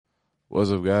What's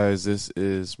up, guys? This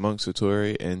is Monk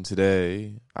Satori, and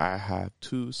today I have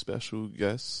two special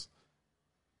guests,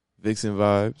 Vixen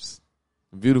Vibes,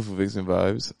 beautiful Vixen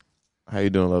Vibes. How you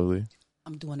doing, lovely?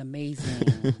 I'm doing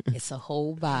amazing. It's a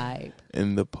whole vibe.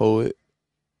 And the poet,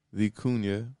 the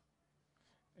Cunha.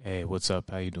 Hey, what's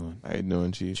up? How you doing? How you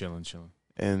doing, Chief? Chilling.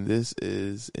 And this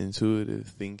is Intuitive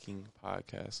Thinking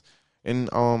Podcast. And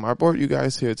I brought you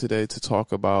guys here today to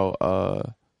talk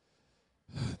about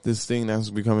this thing that's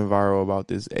becoming viral about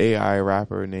this AI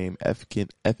rapper named FN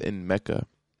Meka.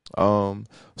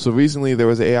 So recently there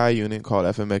was an AI unit called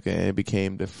FN Meka, and it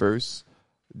became the first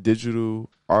digital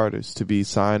artist to be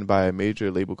signed by a major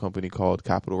label company called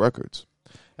Capitol Records.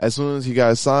 As soon as he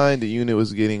got signed, the unit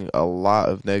was getting a lot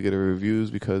of negative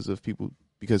reviews because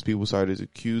people started to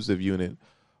accuse the unit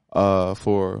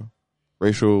for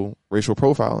racial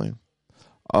profiling.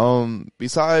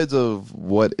 Besides of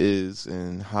what is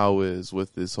and how is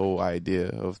with this whole idea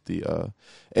of the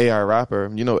AI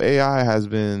rapper, AI has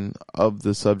been of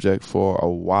the subject for a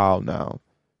while now.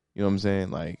 You know what I'm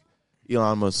saying? Like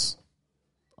Elon Musk,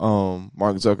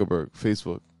 Mark Zuckerberg,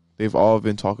 Facebook, they've all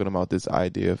been talking about this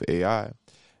idea of AI.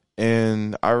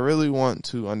 And I really want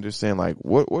to understand, like,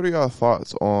 what are your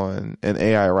thoughts on an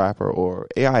AI rapper or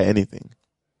AI anything?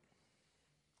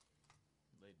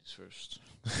 Ladies first.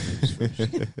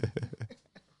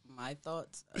 My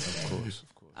thoughts? Of course.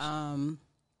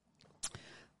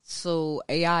 So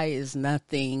AI is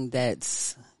nothing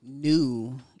that's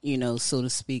new, so to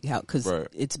speak, because Right.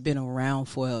 It's been around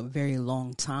for a very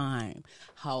long time.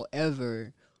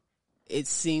 However, it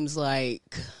seems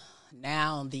like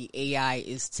now the AI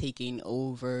is taking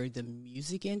over the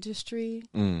music industry.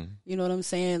 You know what I'm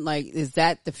saying? Like, is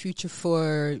that the future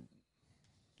for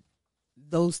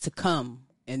those to come?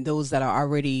 And those that are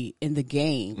already in the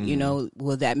game,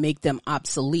 will that make them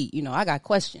obsolete? I got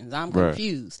questions. I'm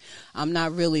confused. Right. I'm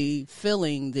not really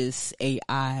feeling this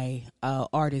AI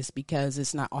artist because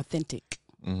it's not authentic.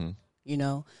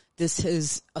 This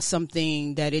is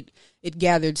something that it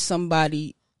gathered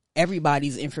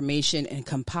everybody's information and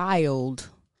compiled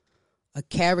a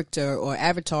character or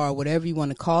avatar, or whatever you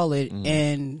want to call it,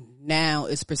 and now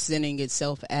it's presenting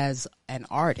itself as an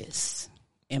artist.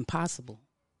 Impossible.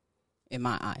 In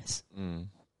my eyes.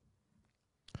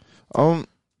 Why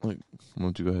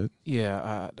don't you go ahead?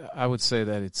 Yeah, I would say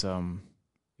that it's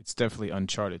definitely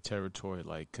uncharted territory,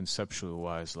 like conceptual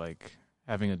wise, like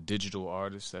having a digital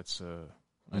artist that's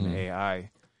an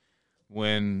AI.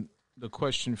 When the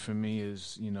question for me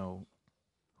is,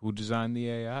 who designed the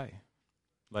AI?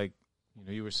 Like,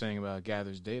 you were saying about it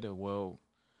gathers data. Well,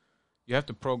 you have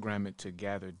to program it to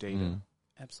gather data.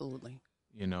 Absolutely.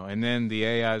 And then the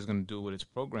AI is going to do what it's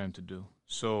programmed to do.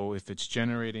 So if it's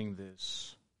generating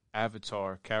this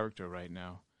avatar character right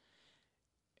now,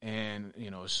 and,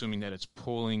 assuming that it's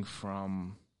pulling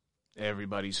from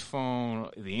everybody's phone,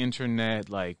 the internet,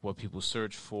 like what people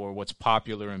search for, what's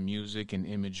popular in music and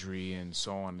imagery and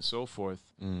so on and so forth,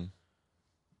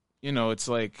 it's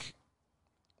like,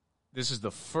 this is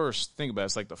the first, think about it,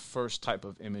 it's like the first type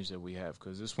of image that we have,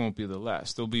 because this won't be the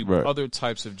last. There'll be other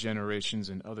types of generations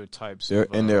and other types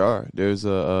There's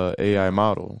a AI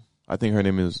model. I think her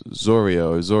name is Zora. You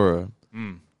know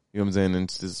what I'm saying? And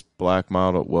it's this black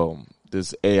model,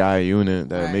 this AI unit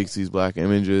that makes these black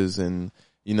images and,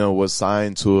 was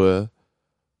signed to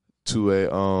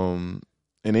an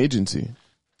agency. You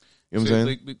know what I'm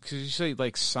saying? Because you say,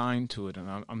 like, signed to it,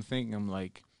 and I'm thinking,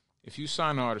 like, if you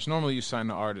sign an artist, normally you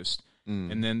sign an artist,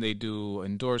 and then they do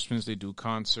endorsements, they do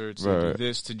concerts, they do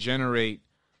this to generate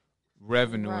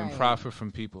revenue and profit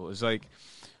from people. It's like,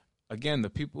 again, the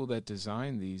people that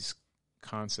design these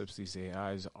concepts, these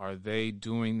AIs, are they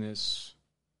doing this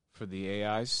for the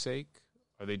AI's sake?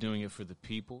 Are they doing it for the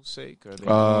people's sake? Are they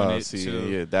doing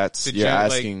it you're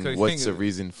asking what's the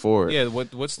reason for it? Yeah,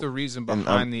 what's the reason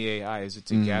behind the AI? Is it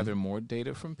to gather more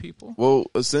data from people? Well,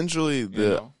 essentially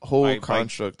the whole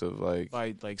construct of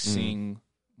seeing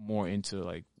more into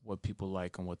like what people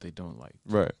like and what they don't like.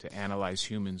 Right. To analyze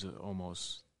humans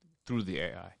almost through the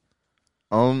AI.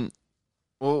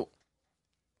 Well,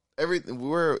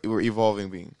 we're evolving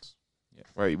beings. Yeah.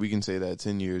 Right? We can say that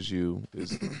 10 years you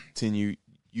is 10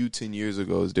 years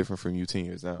ago is different from you 10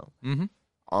 years now.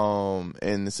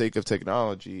 And the sake of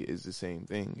technology is the same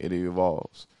thing. It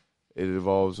evolves. It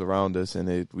evolves around us,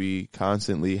 and we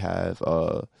constantly have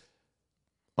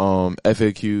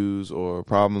FAQs or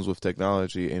problems with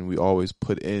technology, and we always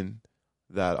put in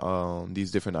that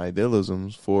these different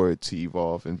idealisms for it to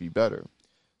evolve and be better.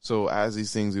 So as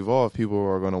these things evolve, people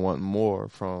are going to want more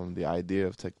from the idea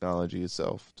of technology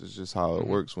itself. That's just how it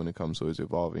works when it comes to its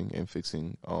evolving and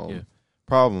fixing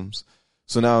problems.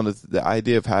 So now the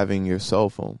idea of having your cell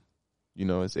phone, You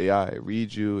know, it's AI. It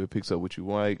reads you. It picks up what you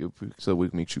like. It picks up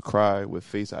what makes you cry with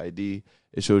Face ID.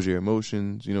 It shows your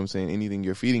emotions. You know what I'm saying? Anything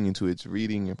you're feeding into, it's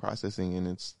reading and processing, and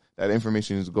it's that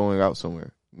information is going out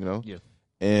somewhere, you know? Yeah.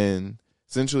 And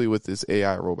essentially with this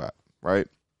AI robot, right,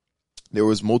 there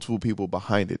was multiple people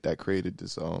behind it that created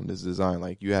this this design.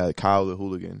 Like, you had Kyle the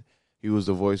Hooligan. He was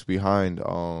the voice behind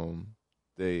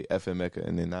the FN Meka,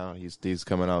 and then now he's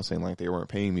coming out saying, like, they weren't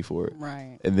paying me for it.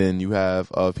 Right. And then you have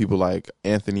people like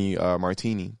Anthony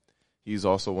Martini. He's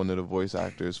also one of the voice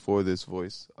actors for this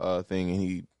voice thing,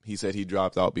 and he said he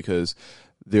dropped out because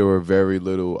there were very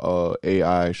little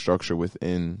AI structure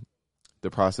within the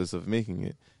process of making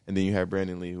it. And then you have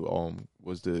Brandon Lee, who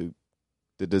was the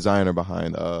designer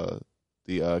behind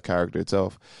the character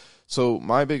itself. So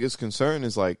my biggest concern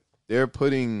is, like, they're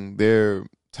putting their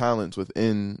talents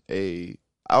within a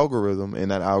algorithm,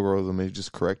 and that algorithm may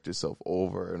just correct itself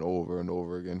over and over and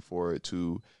over again for it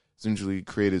to essentially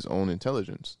create its own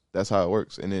intelligence. That's how it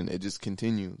works. And then it just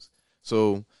continues.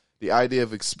 So the idea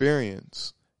of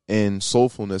experience and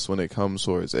soulfulness when it comes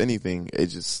towards anything, it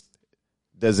just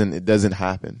doesn't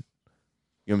happen.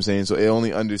 You know what I'm saying? So it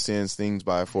only understands things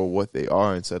for what they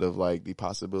are, instead of, like, the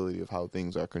possibility of how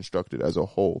things are constructed as a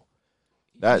whole.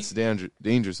 That's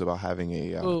dangerous about having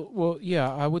AI. Well,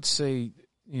 yeah, I would say,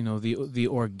 you know, the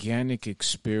organic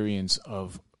experience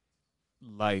of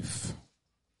life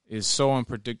is so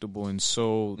unpredictable, and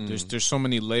so there's so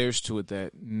many layers to it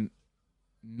that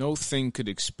no thing could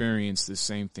experience the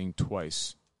same thing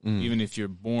twice. Even if you're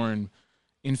born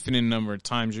infinite number of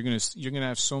times, you're gonna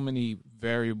have so many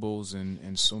variables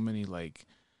and so many like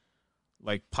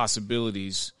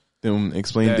possibilities. Then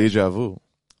explain deja vu.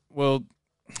 Well,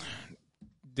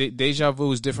 deja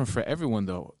vu is different for everyone,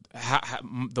 though.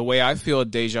 The way I feel a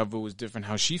deja vu is different.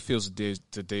 How she feels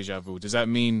to deja vu. Does that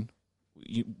mean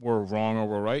we're wrong or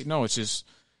we're right? No, it's just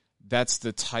that's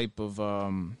the type of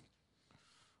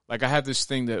like, I have this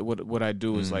thing that what I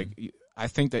do is, like, I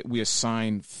think that we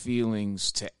assign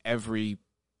feelings to every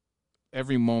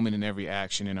moment and every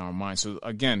action in our mind. So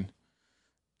again,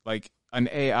 like an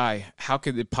AI, how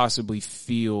could it possibly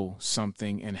feel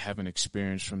something and have an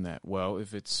experience from that? Well,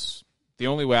 if it's the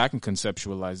only way I can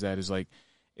conceptualize that is, like,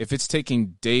 if it's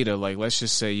taking data, like, let's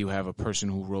just say you have a person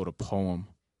who wrote a poem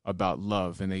about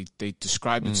love, and they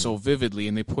described it so vividly,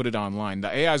 and they put it online. The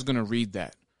AI is going to read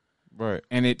that. Right.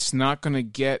 And it's not going to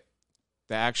get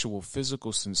the actual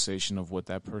physical sensation of what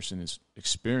that person is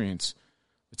experienced.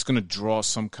 It's going to draw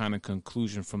some kind of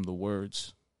conclusion from the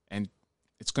words, and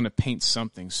it's going to paint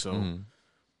something. So,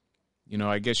 you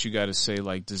know, I guess you got to say,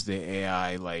 like, does the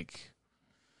AI, like,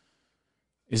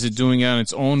 is it doing it on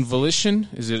its own volition?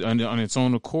 Is it on its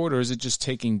own accord, or is it just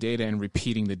taking data and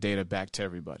repeating the data back to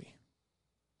everybody?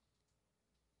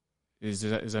 Does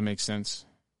that make sense?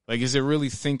 Like, is it really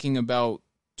thinking about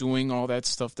doing all that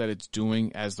stuff that it's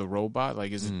doing as the robot?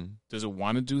 Like, does it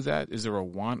want to do that? Is there a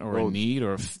want or a need?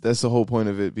 Or that's the whole point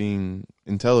of it being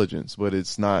intelligence, but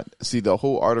it's not. See, the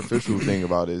whole artificial thing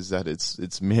about it is that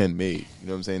it's man-made. You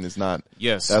know what I'm saying? It's not.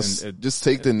 Yes. That's just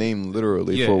take the name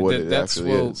literally for what it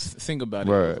actually is. Think about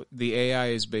it. Right. The AI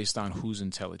is based on whose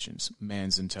intelligence?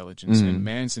 Man's intelligence, and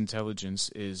man's intelligence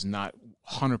is not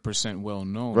 100% well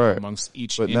known amongst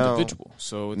each individual.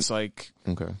 So it's like,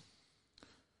 okay.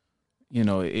 You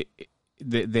know,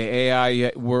 the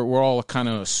AI, we're all kind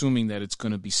of assuming that it's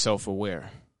going to be self-aware.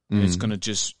 And it's going to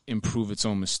just improve its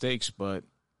own mistakes. But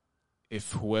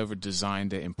if whoever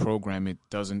designed it and programmed it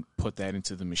doesn't put that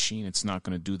into the machine, it's not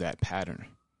going to do that pattern.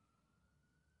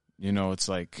 You know, it's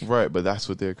like... Right, but that's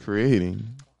what they're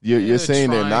creating. You're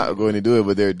saying they're not going to do it,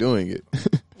 but they're doing it.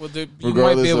 Well, you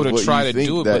might be able to try to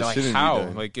do it, but, like, how?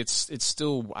 Like, it's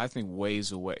still, I think,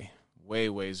 ways away.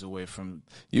 Ways away from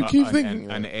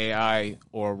an AI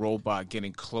or a robot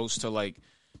getting close to, like,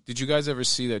 did you guys ever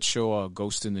see that show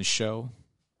Ghost in the Shell?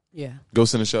 Yeah.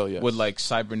 Ghost in the Shell, yes. With, like,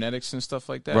 cybernetics and stuff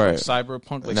like that? Right. Like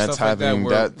cyberpunk, like, and that's stuff happening,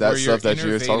 like that. That stuff that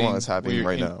you're talking about is happening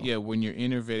right now. Yeah, when you're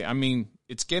innovating. I mean,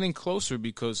 it's getting closer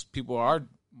because people are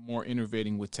more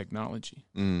innovating with technology.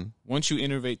 Once you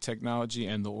innovate technology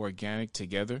and the organic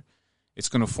together, it's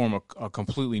going to form a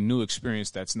completely new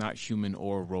experience that's not human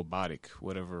or robotic,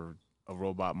 whatever a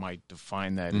robot might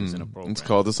define that as in a program. It's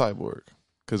called a cyborg,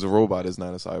 because a robot is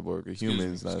not a cyborg. A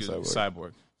human is not a cyborg.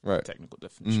 Cyborg. Right. Technical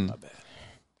definition, my bad.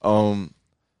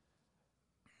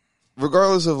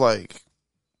 Regardless of, like,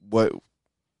 what,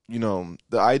 you know,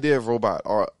 the idea of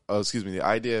the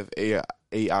idea of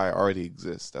AI already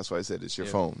exists. That's why I said it's your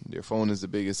phone. Your phone is the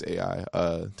biggest AI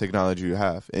technology you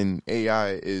have. And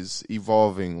AI is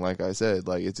evolving, like I said,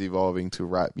 like, it's evolving to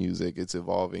rap music. It's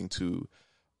evolving to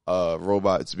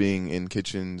robots being in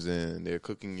kitchens and they're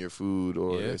cooking your food,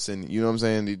 or they're sending, you know what I'm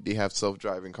saying? They have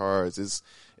self-driving cars.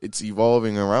 It's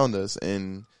evolving around us,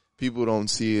 and people don't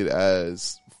see it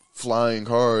as flying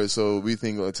cars, so we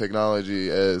think of technology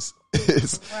as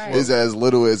is as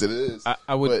little as it is.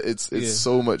 But it's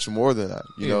so much more than that.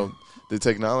 You know, the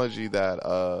technology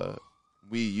that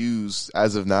we use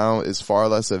as of now is far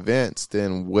less advanced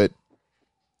than what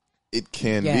it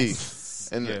can be.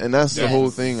 And that's the whole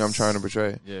thing I'm trying to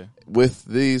portray. Yeah. With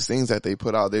these things that they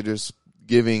put out, they're just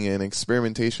giving an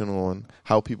experimentation on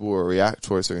how people will react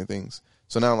towards certain things.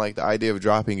 So now, like, the idea of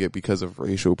dropping it because of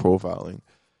racial profiling.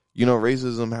 You know,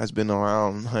 racism has been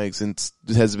around, like, since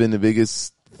it has been the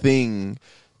biggest thing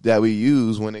that we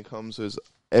use when it comes to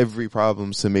every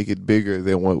problem to make it bigger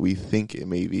than what we think it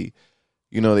may be.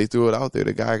 You know, they threw it out there.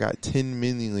 The guy got 10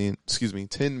 million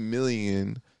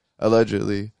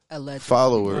allegedly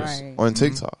followers on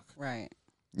TikTok. Right.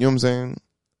 You know what I'm saying?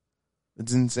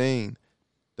 It's insane.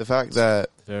 The fact that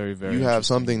very, very you have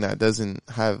something that doesn't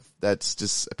have, that's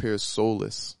just appears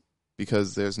soulless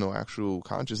because there's no actual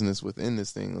consciousness within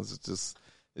this thing.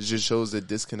 It just shows the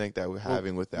disconnect that we're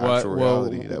having with the actual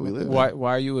reality that we live in.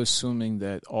 Why are you assuming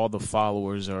that all the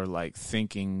followers are like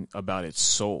thinking about its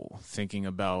soul, thinking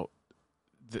about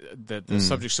the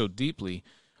subject so deeply?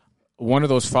 One of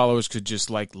those followers could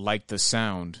just like the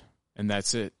sound, and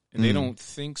that's it. And they don't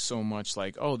think so much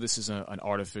like, oh, this is an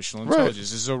artificial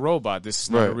intelligence. This is a robot. This is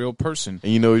not a real person.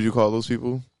 And you know what you call those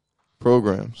people?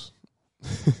 Programs.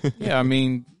 Yeah, I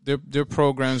mean, they're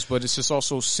programs, but it's just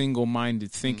also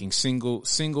single-minded thinking,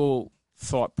 single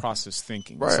thought process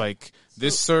thinking. Right. It's like,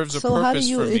 this serves a purpose for me. So how do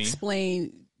you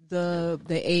explain the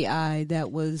AI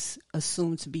that was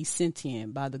assumed to be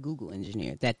sentient by the Google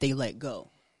engineer that they let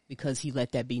go because he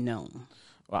let that be known?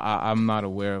 Well, I'm not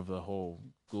aware of the whole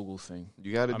Google thing.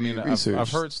 You got to do research. I've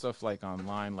heard stuff like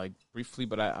online, like briefly,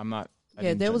 but I'm not.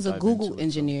 There was a Google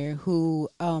engineer who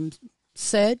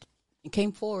said and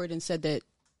came forward and said that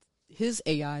his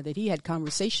AI that he had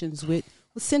conversations with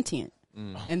was sentient,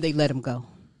 and they let him go.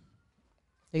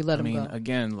 They let him go.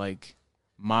 Again, like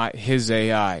his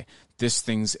AI, this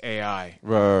thing's AI.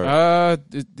 Right.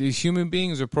 The human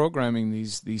beings are programming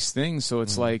these things, so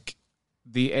it's like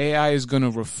the AI is going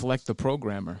to reflect the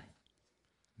programmer,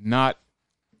 not.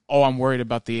 Oh, I'm worried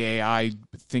about the AI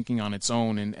thinking on its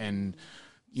own and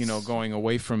you know, going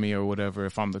away from me or whatever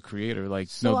if I'm the creator. Like,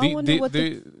 so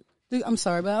I'm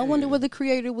sorry, but I wonder what the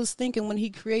creator was thinking when he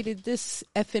created this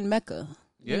FN Meka.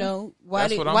 You know, why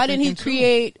didn't he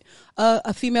create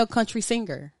a female country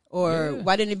singer? Or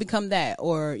why didn't it become that?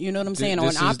 Or, you know what I'm saying? Or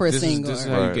an opera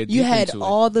singer. You had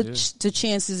all the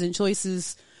chances and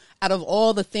choices out of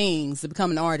all the things to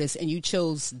become an artist, and you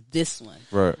chose this one.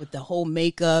 Right. With the whole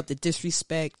makeup, the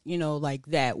disrespect, you know, like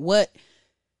that. What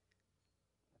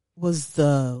was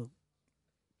the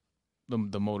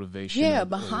motivation? Yeah,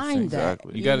 behind that.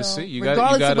 Exactly. You got to see.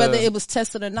 Regardless of whether it was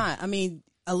tested or not. I mean,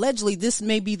 allegedly, this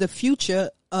may be the future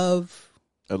of...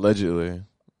 Allegedly.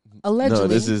 No,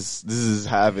 this is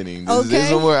happening.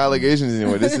 There's no more allegations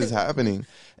anymore. This is happening.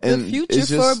 And the future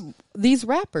for these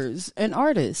rappers and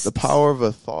artists. The power of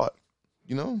a thought,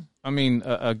 you know? I mean,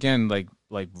 again, like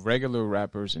regular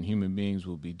rappers and human beings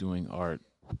will be doing art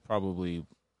probably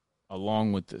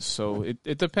along with this. So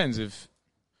it depends.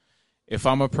 If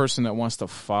I'm a person that wants to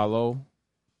follow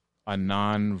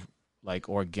a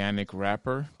organic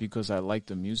rapper because I like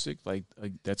the music, like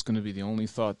that's going to be the only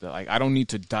thought that I don't need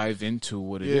to dive into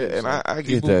what it is. Yeah, and I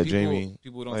get that, Jamie.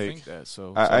 People don't think that.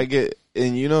 So I get,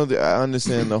 and you know, I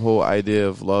understand the whole idea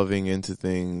of loving into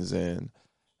things and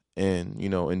you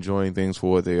know, enjoying things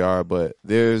for what they are. But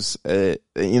there's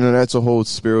that's a whole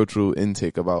spiritual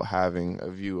intake about having a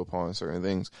view upon certain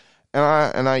things,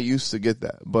 and I used to get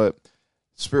that, but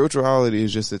spirituality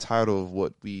is just a title of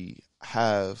what we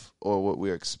have or what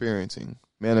we're experiencing,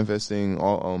 manifesting,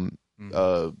 all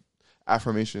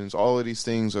affirmations. All of these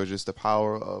things are just the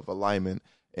power of alignment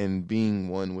and being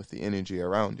one with the energy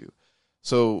around you.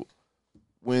 So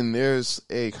when there's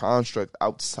a construct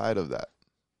outside of that,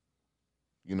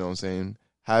 you know what I'm saying,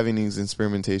 having these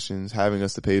experimentations, having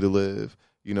us to pay to live,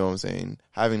 you know what I'm saying,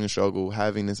 having the struggle,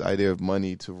 having this idea of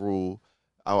money to rule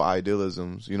our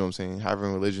idealisms, you know what I'm saying,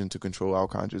 having religion to control our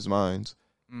conscious minds.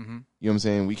 Mm-hmm. You know what I'm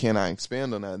saying? We cannot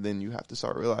expand on that. Then you have to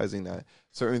start realizing that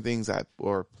certain things that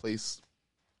are placed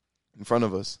in front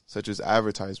of us, such as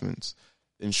advertisements,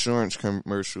 insurance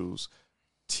commercials,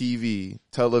 TV,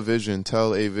 television,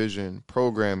 television,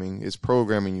 programming is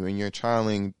programming you, and you're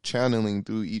channeling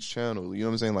through each channel. You know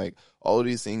what I'm saying? Like, all of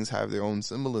these things have their own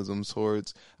symbolisms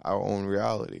towards our own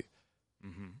reality.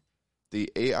 Mm-hmm. The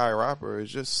AI rapper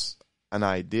is just an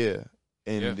idea.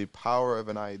 And the power of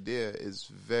an idea is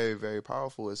very, very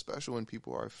powerful, especially when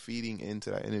people are feeding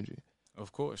into that energy.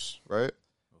 Of course. Right?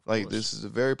 This is a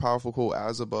very powerful quote: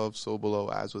 as above, so below,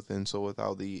 as within, so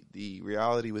without. The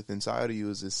reality within inside of you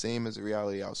is the same as the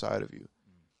reality outside of you. You know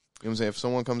what I'm saying? If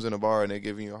someone comes in a bar and they're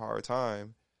giving you a hard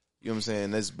time, you know what I'm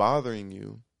saying, that's bothering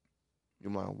you,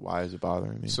 you're like, why is it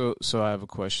bothering me? So I have a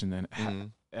question then.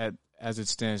 As it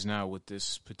stands now with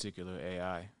this particular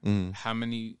AI, how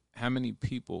many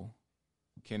people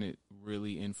can it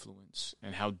really influence,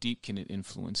 and how deep can it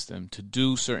influence them to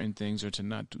do certain things or to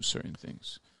not do certain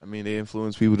things? I mean, they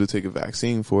influence people to take a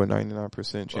vaccine for a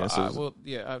 99% chance.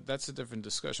 That's a different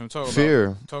discussion. I'm talking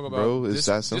fear, about bro. It's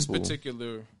that this simple.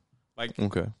 particular, like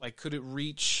could it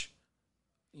reach,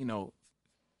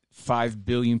 5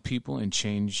 billion people and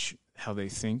change how they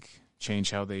think,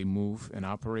 change how they move and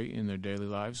operate in their daily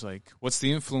lives? Like, what's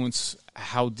the influence?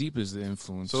 How deep is the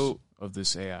influence of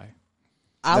this AI?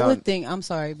 I would think, I'm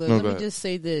sorry, but let me just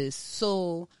say this.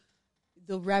 So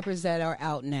the rappers that are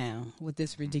out now with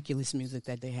this ridiculous music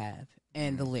that they have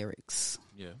and the lyrics,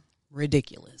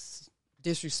 ridiculous,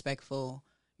 disrespectful,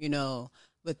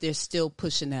 but they're still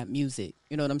pushing that music.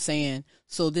 You know what I'm saying?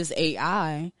 So this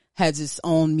AI has its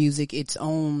own music, its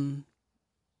own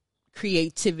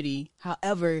creativity.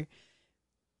 However,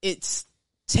 it's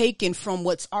taken from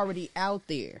what's already out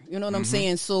there. You know what I'm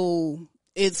saying? So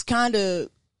it's kind of,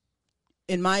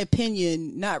 in my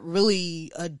opinion, not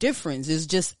really a difference. It's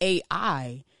just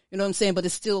AI. You know what I'm saying? But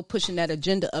it's still pushing that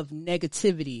agenda of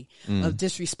negativity, of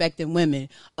disrespecting women,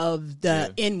 of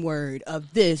the N-word,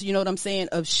 of this, you know what I'm saying?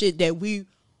 Of shit that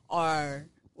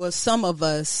some of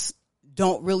us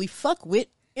don't really fuck with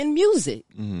in music.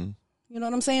 You know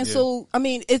what I'm saying? Yeah. So, I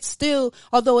mean, it's still,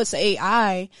 although it's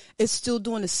AI, it's still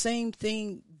doing the same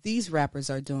thing these rappers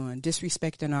are doing,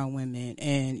 disrespecting our women.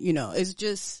 And, it's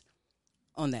just,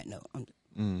 on that note.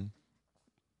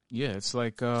 Yeah, it's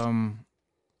like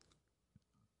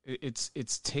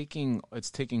it's taking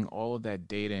all of that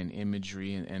data and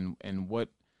imagery and what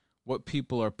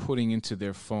people are putting into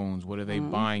their phones. What are they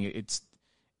buying?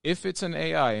 If it's an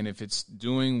AI and if it's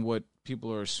doing what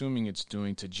people are assuming it's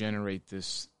doing to generate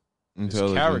this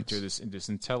character, this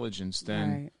intelligence,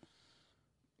 then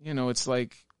it's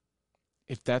like,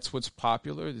 if that's what's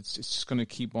popular, it's just going to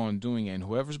keep on doing it. And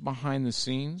whoever's behind the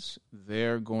scenes,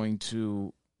 they're going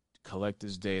to collect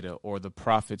this data or the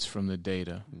profits from the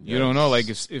data. You don't know. Like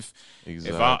if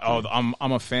I'm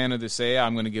a fan of this AI,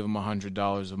 I'm going to give them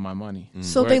 $100 of my money.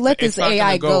 So they let this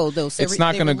AI go, though. So it's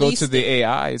not going to go to the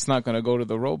AI. It's not going to go to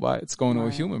the robot. It's going to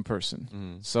a human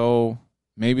person. So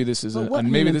maybe this is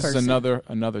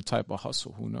another type of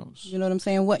hustle. Who knows? You know what I'm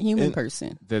saying? What human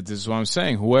person? This is what I'm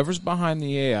saying. Whoever's behind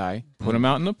the AI, put them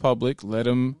out in the public. Let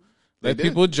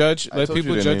people judge. Let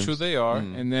people judge who they are,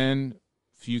 and then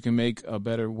you can make a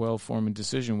better, well-formed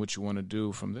decision what you want to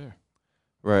do from there.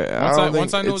 Right.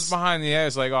 Once I know what's behind the AI,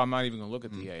 it's like, I'm not even going to look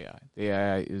at the AI. The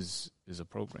AI is a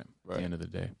program at the end of the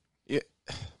day. Yeah,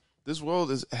 this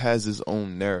world has its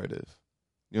own narrative.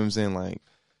 You know what I'm saying? Like,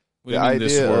 the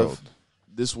idea of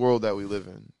this world that we live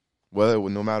in,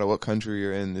 no matter what country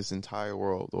you're in, this entire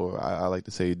world, or I like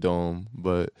to say dome,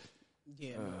 but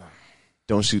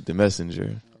don't shoot the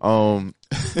messenger.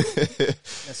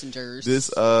 Messengers.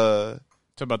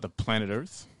 Talk about the planet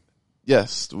Earth.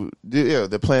 Yes,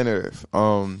 the planet Earth.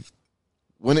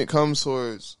 When it comes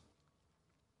towards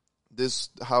this,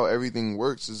 how everything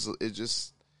works it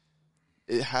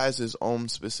has its own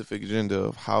specific agenda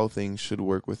of how things should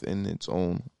work within its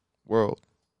own world.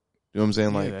 You know what I'm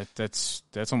saying? Like that's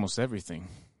almost everything.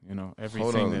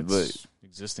 Everything that's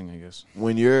existing, I guess.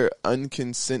 When you're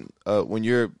unconsciously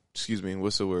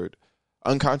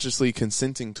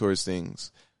consenting towards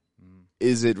things,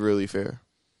 is it really fair?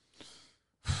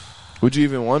 Would you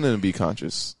even want to be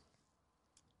conscious?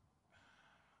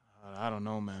 I don't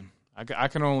know, man. I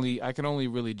can only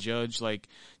really judge like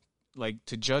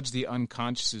to judge the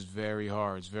unconscious is very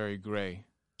hard. It's very gray.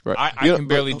 Right. I can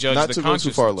barely judge the consciousness. Not to go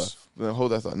too far left.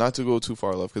 Hold that thought. Not to go too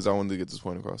far left, because I wanted to get this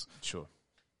point across. Sure.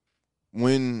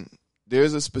 When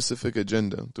there's a specific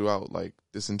agenda throughout like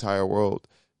this entire world,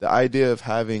 the idea of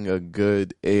having a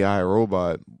good AI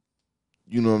robot,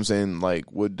 you know what I'm saying,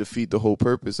 like would defeat the whole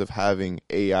purpose of having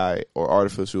AI or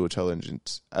artificial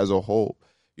intelligence as a whole.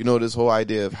 This whole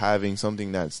idea of having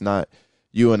something that's not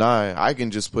you and I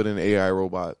can just put an AI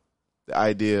robot. The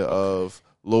idea of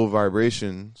low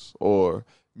vibrations or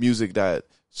music that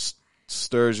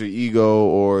stirs your ego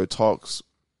or talks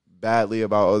badly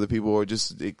about other people or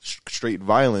just straight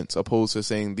violence, opposed to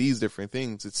saying these different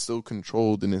things, it's still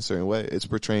controlled in a certain way. It's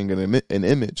portraying an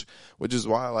image, which is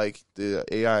why like the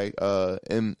AI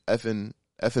FN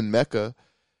Meka,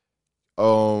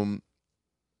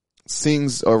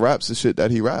 sings or raps the shit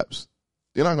that he raps.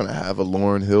 You're not gonna have a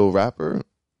Lauryn Hill rapper.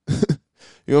 You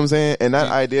know what I'm saying? And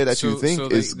that idea that you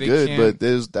think is good, but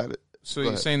there's that. So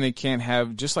you're saying they can't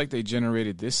have, just like they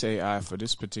generated this AI for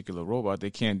this particular robot,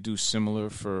 they can't do similar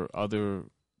for other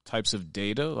types of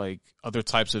data, like other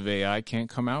types of AI can't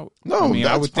come out? No, I mean,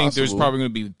 that's I would think there's possible. probably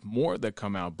going to be more that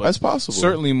come out, but That's possible.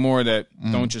 certainly more that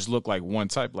don't just look like one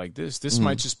type like this. This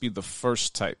might just be the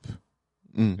first type.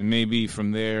 And maybe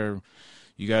from there,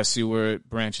 you guys see where it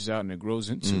branches out and it grows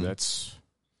into. That's,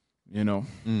 you know.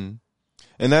 And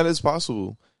that is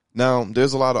possible. Now,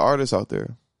 there's a lot of artists out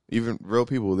there, even real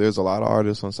people. There's a lot of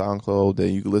artists on SoundCloud that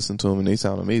you can listen to them and they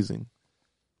sound amazing.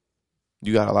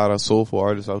 You got a lot of soulful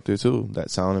artists out there too that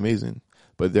sound amazing,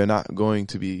 but they're not going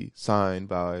to be signed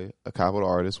by a capital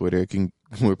artist where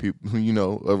people, you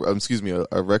know,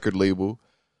 a record label.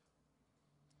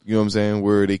 You know what I'm saying?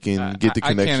 Where they can get the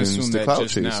connections to Cloud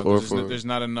Chase, or there's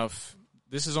not enough.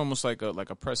 This is almost like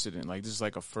a precedent. Like this is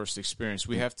like a first experience.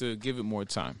 We have to give it more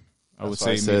time. I would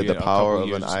say said maybe the power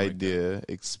of an idea idea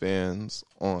expands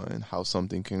on how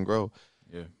something can grow.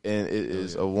 Yeah. And it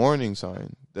is a warning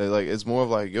sign that, like, it's more of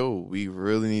like, yo, we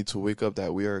really need to wake up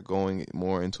that we are going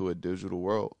more into a digital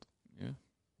world. Yeah.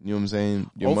 You know what I'm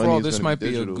saying? Overall, this might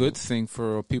be a good thing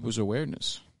for people's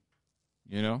awareness.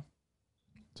 You know?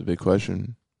 It's a big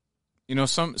question. You know,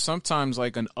 sometimes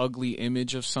like an ugly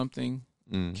image of something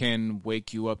can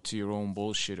wake you up to your own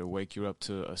bullshit, or wake you up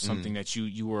to something that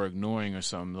you were ignoring or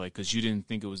something, like, because you didn't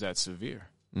think it was that severe.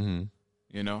 You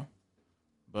know?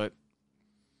 But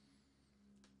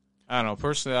I don't know.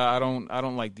 Personally, I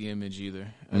don't like the image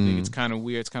either. I think it's kind of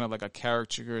weird. It's kind of like a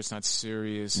caricature. It's not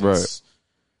serious. Right.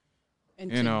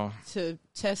 And you know, to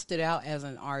test it out as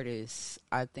an artist,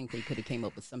 I think they could have came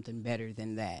up with something better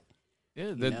than that. Yeah,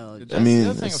 I mean, the other thing I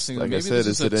was thinking, like maybe I said, this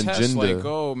is it's a an test. agenda. Like,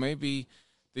 oh, maybe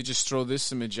they just throw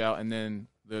this image out and then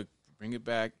they bring it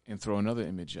back and throw another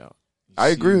image out. I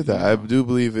agree with that. I do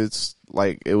believe it's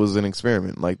like it was an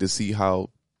experiment, like to see how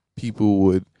people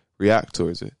would react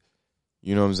towards it.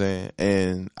 You know what I'm saying?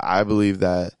 And I believe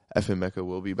that FN Meka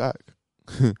will be back.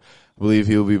 I believe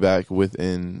he'll be back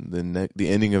within the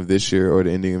ending of this year or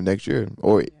the ending of next year,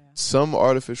 or some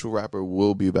artificial rapper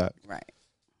will be back. Right.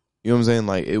 You know what I'm saying?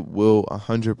 Like, it will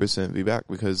 100% be back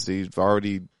because they've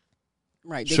already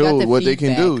They showed got what they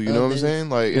can do. You know what I'm this. saying?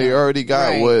 Like, they already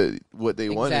got what they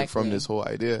wanted Exactly. from this whole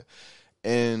idea.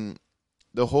 And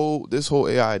this whole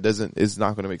AI is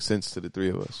not going to make sense to the three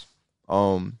of us.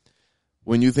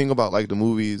 When you think about like the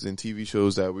movies and TV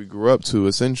shows that we grew up to,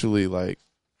 essentially like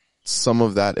some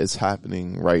of that is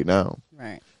happening right now.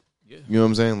 Right. Yeah. You know what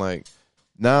I'm saying? Like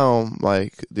now,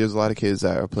 like there's a lot of kids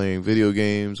that are playing video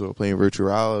games or playing virtual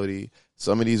reality.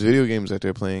 Some of these video games that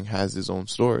they're playing has its own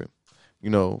story.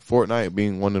 You know, Fortnite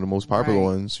being one of the most popular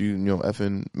ones. You know,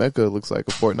 FN Meka looks like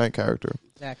a Fortnite character.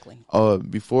 Exactly.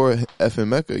 Before FN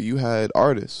Meka, you had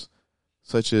artists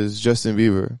such as Justin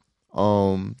Bieber,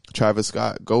 Travis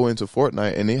Scott go into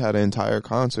Fortnite, and they had an entire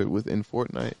concert within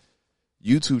Fortnite.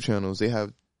 YouTube channels, they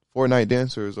have Fortnite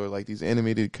dancers or like these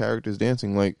animated characters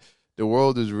dancing. Like the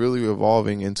world is really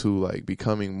evolving into like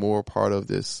becoming more part of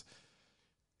this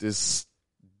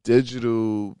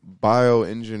digital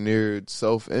bioengineered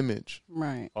self-image.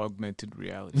 Right. Augmented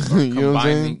reality. You know what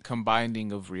I'm saying?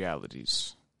 Combining of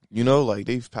realities. You know, like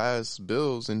they've passed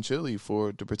bills in Chile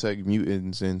to protect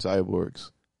mutants and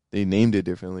cyborgs. They named it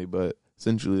differently, but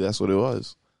essentially that's what it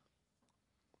was.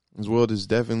 This world is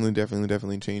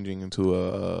definitely changing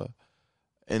into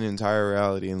an entire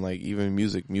reality, and like even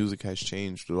music has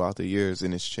changed throughout the years,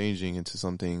 and it's changing into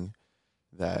something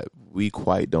that we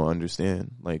quite don't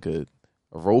understand, like a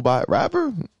robot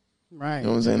rapper. Right. You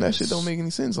know what I'm saying? That shit don't make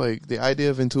any sense. Like the idea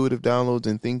of intuitive downloads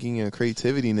and thinking and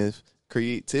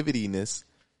creativityness.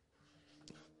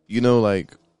 You know,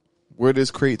 like where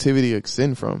does creativity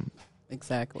extend from?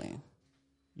 Exactly.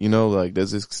 You know, like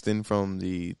does it extend from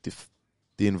the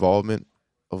involvement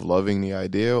of loving the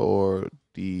idea or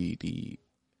the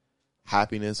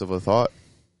happiness of a thought?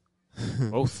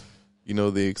 Both. You know,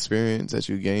 the experience that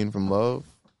you gain from love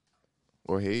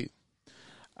or hate.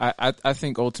 I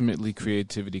think ultimately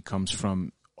creativity comes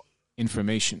from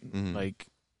information. Mm-hmm. Like,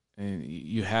 and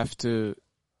you have to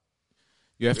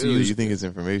Really, to use. You think it's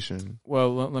information?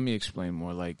 Well, let me explain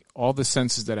more. Like all the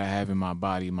senses that I have in my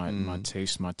body, my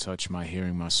taste, my touch, my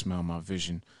hearing, my smell, my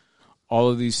vision, all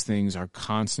of these things are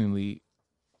constantly,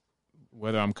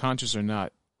 whether I'm conscious or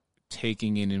not,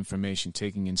 taking in information,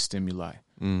 taking in stimuli.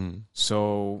 Mm-hmm.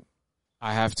 So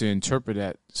I have to interpret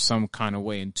that some kind of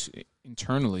way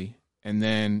internally, and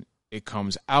then it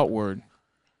comes outward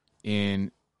in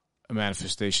a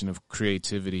manifestation of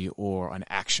creativity or an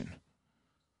action.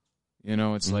 You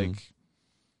know, it's like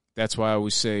that's why I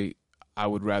always say I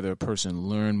would rather a person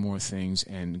learn more things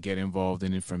and get involved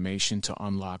in information to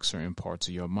unlock certain parts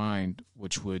of your mind,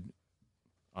 which would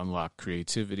unlock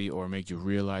creativity or make you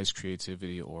realize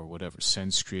creativity or whatever,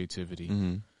 sense creativity.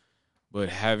 Mm-hmm. But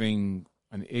having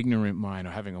an ignorant mind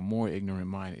or having a more ignorant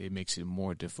mind, it makes it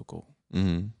more difficult.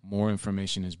 Mm-hmm. More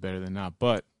information is better than not.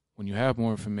 But when you have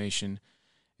more information,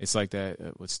 it's like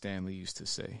that, what Stanley used to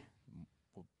say.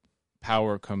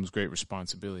 Power comes great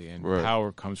responsibility, and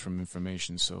power comes from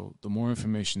information. So the more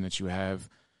information that you have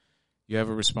a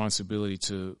responsibility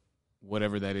to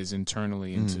whatever that is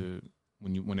internally, and to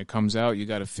when it comes out, you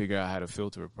got to figure out how to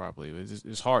filter it properly.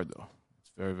 It's hard though.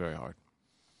 It's very, very hard.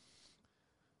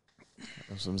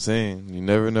 That's what I'm saying. You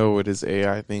never know where this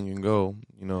AI thing can go.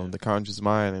 You know, the conscious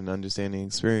mind and understanding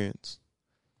experience.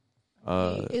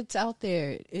 It's out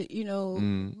there.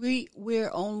 We're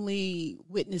only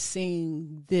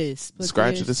witnessing this. But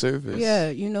scratch the surface. Yeah,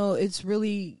 it's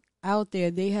really out there.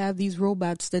 They have these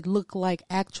robots that look like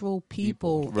actual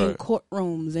people in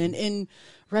courtrooms and in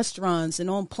restaurants and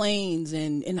on planes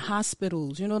and in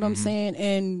hospitals. You know what I'm saying?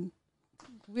 And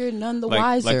we're none the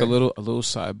wiser. Like a little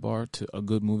sidebar to a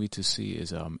good movie to see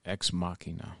is Ex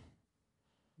Machina.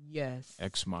 Yes.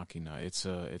 Ex Machina. It's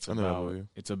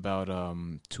about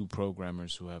two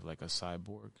programmers who have like a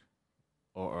cyborg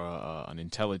or an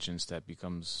intelligence that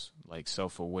becomes like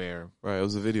self-aware. Right. It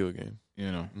was a video game.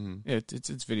 Yeah,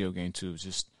 it's video game too. It's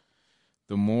just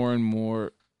the more and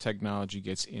more technology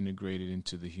gets integrated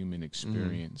into the human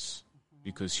experience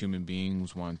because human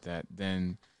beings want that,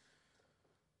 then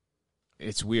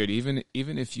it's weird. Even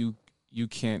if you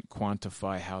can't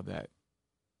quantify how that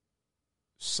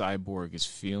cyborg is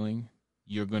feeling,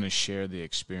 you're going to share the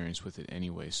experience with it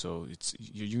anyway. So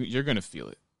you're going to feel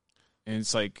it. And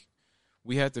it's like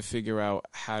we have to figure out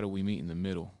how do we meet in the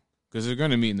middle, because they're going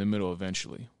to meet in the middle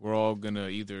eventually. We're all going to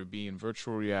either be in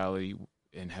virtual reality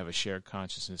and have a shared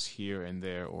consciousness here and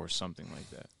there or something like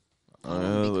that.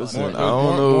 Listen, I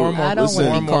don't know. I don't want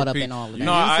to be caught up in all of that.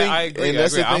 No, I agree. And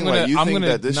that's the thing. I'm gonna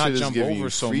that this not shit is jump giving over you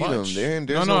so freedom. much.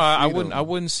 There's No, I freedom.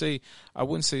 wouldn't say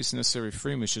it's necessary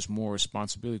freedom. It's just more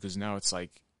responsibility, because now it's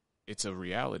like it's a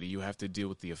reality. You have to deal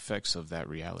with the effects of that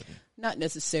reality. Not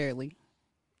necessarily.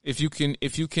 If you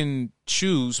can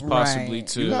choose possibly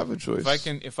to, you have a choice.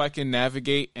 If I can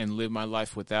navigate and live my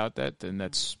life without that, then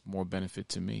that's more benefit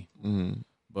to me. Mm-hmm.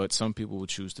 But some people will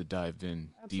choose to dive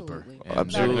in deeper. And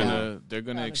Absolutely. they're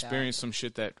gonna experience some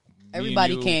shit that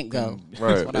everybody can't go.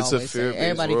 Right. It's a fear-based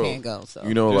everybody world. can't go. So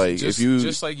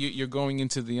just like you're going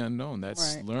into the unknown.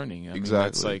 That's learning. I mean,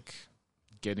 that's like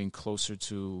getting closer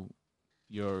to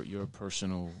your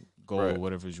personal goal or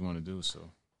whatever you want to do. So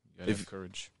you gotta have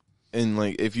courage. And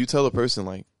like, if you tell a person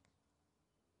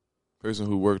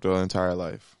who worked their entire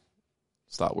life,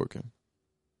 stop working,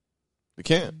 they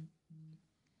can't.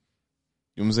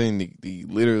 You know what I'm saying? They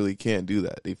literally can't do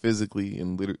that. They physically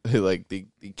and literally,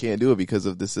 they can't do it because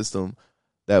of the system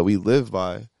that we live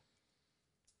by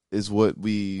is what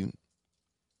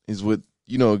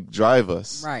drive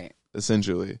us. Right.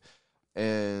 Essentially.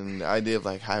 And the idea of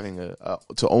like having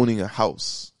owning a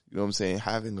house, you know what I'm saying?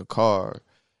 Having a car,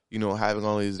 having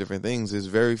all these different things. There's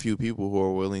very few people who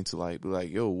are willing to like be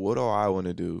like, yo, what do I want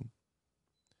to do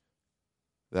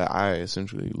that I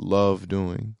essentially love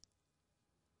doing?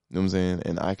 You know what I'm saying?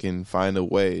 And I can find a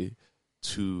way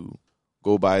to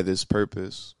go by this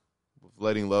purpose of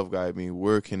letting love guide me.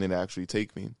 Where can it actually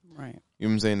take me? Right. You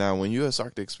know what I'm saying? Now, when you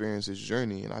start to experience this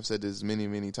journey, and I've said this many,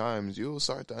 many times, you'll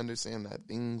start to understand that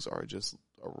things are just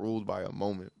ruled by a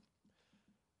moment.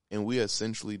 And we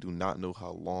essentially do not know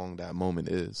how long that moment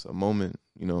is. A moment,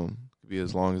 could be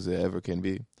as long as it ever can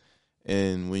be.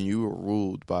 And when you are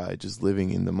ruled by just living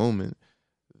in the moment,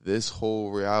 this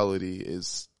whole reality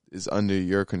is under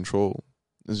your control.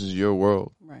 This is your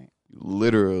world. Right.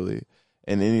 Literally.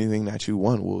 And anything that you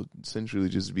want will essentially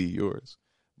just be yours.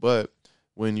 But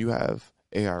when you have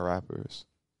AI rappers,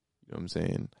 you know what I'm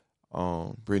saying,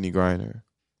 Brittany Griner,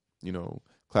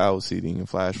 cloud seeding and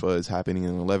flash floods happening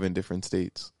in 11 different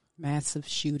states. Massive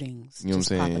shootings. You know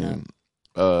what I'm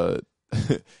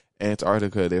saying?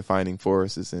 Antarctica, they're finding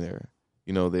forests in there.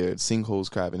 There are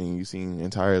sinkholes happening. You're seeing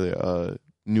entirely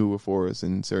newer forests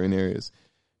in certain areas.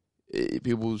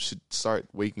 People should start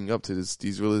waking up to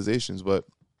these realizations. But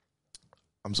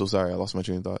I'm so sorry, I lost my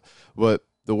train of thought. But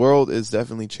the world is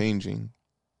definitely changing.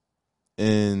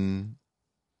 In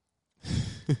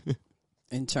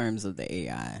terms of the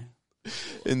AI.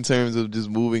 In terms of just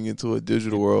moving into a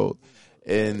digital world.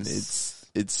 And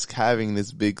it's having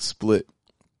this big split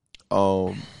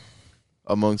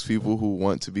amongst people who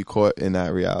want to be caught in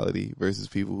that reality versus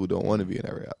people who don't want to be in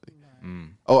that reality.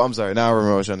 Oh, I'm sorry. Now I remember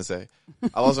what I was trying to say.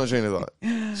 I lost my train of thought.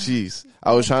 Jeez.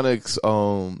 I was trying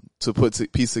to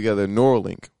piece together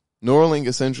Neuralink. Neuralink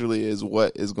essentially is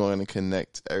what is going to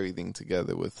connect everything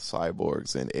together with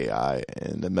cyborgs and AI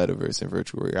and the metaverse and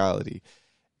virtual reality.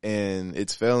 And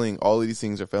it's failing. All of these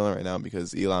things are failing right now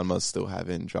because Elon Musk still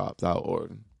haven't dropped out or,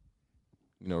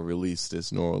 released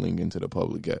this Neuralink into the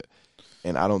public yet.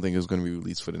 And I don't think it's going to be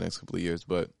released for the next couple of years.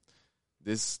 But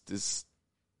this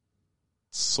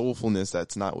soulfulness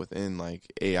that's not within like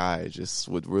AI just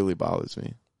what really bothers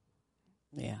me.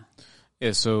 Yeah.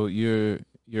 Yeah. So you're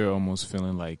almost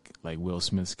feeling like Will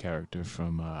Smith's character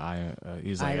from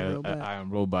he's like I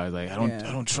Am Robot. Like I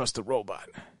don't trust the robot.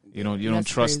 You don't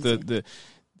trust the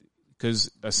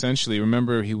because essentially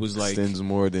remember he was like extends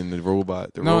more than the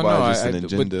robot. The robot is just an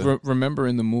agenda. But remember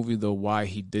in the movie though why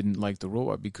he didn't like the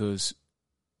robot because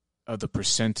of the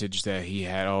percentage that he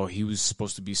had. Oh, he was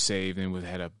supposed to be saved and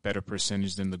had a better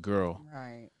percentage than the girl.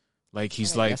 Right. Like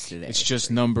he's like it's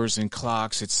just numbers and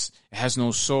clocks. It has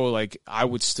no soul. Like I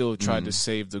would still try to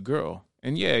save the girl.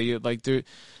 And yeah, like there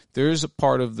is a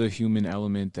part of the human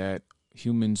element that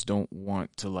humans don't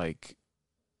want to like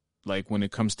when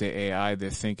it comes to AI, they're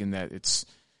thinking that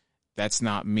that's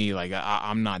not me. Like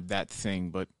I'm not that thing.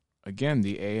 But again,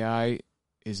 the AI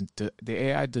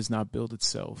does not build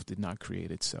itself, did not create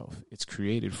itself. It's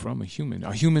created from a human.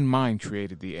 A human mind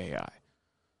created the AI.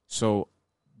 So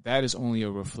that is only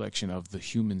a reflection of the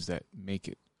humans that make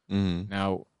it. Mm-hmm.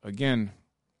 Now, again,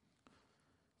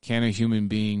 can a human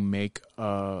being make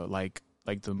like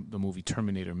the movie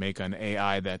Terminator, make an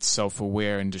AI that's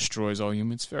self-aware and destroys all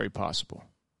humans? Very possible.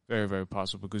 Very, very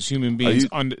possible because human beings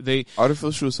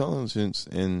artificial intelligence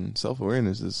and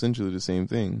self-awareness is essentially the same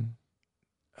thing.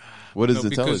 What is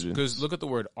intelligence? Because look at the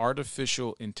word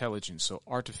artificial intelligence. So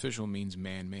artificial means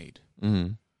man-made.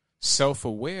 Mm-hmm.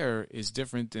 Self-aware is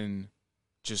different than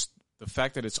just the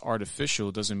fact that it's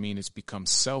artificial doesn't mean it's become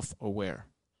self-aware.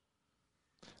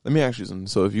 Let me ask you something.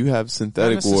 So if you have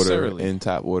synthetic water and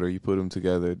tap water, you put them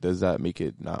together, does that make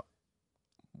it not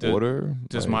water?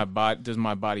 Does my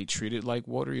body treat it like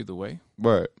water either way?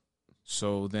 Right.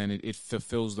 So then it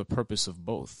fulfills the purpose of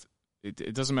both.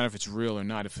 It doesn't matter if it's real or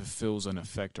not. It fulfills an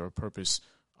effect or a purpose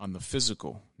on the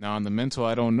physical. Now on the mental,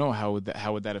 I don't know how would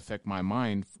that affect my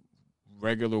mind.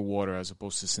 Regular water as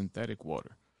opposed to synthetic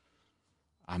water.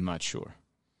 I'm not sure.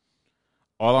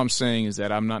 All I'm saying is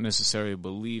that I'm not necessarily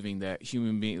believing that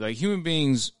human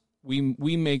beings,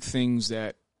 we make things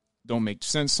that don't make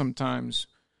sense sometimes.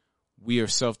 We are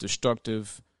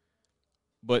self-destructive.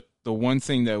 But the one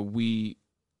thing that we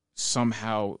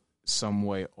somehow, some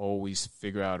way, always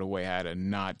figure out a way how to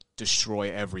not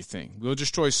destroy everything. We'll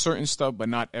destroy certain stuff, but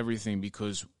not everything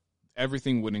because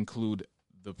everything would include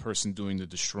the person doing the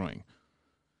destroying.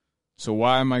 So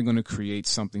why am I going to create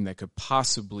something that could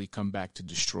possibly come back to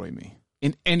destroy me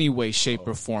in any way, shape,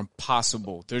 or form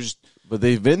possible? But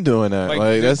they've been doing that.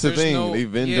 Like that's the thing.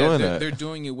 They've been doing that. They're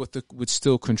doing it with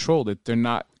still control. That they're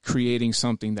not creating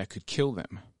something that could kill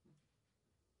them.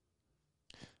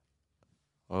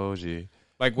 Oh gee.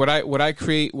 Like would I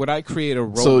create a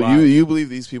robot? So you believe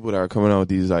these people that are coming out with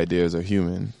these ideas are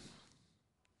human?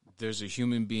 There's a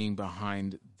human being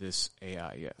behind this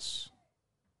AI. Yes.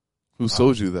 Who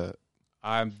sold you that?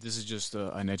 This is just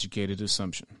an educated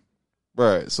assumption.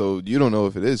 Right. So you don't know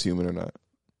if it is human or not.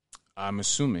 I'm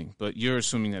assuming, but you're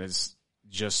assuming that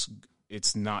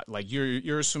it's not like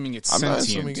you're assuming it's I'm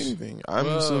sentient. not assuming anything. I'm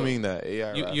assuming that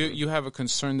AI. You have a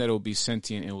concern that it will be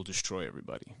sentient and it will destroy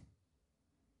everybody.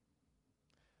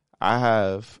 I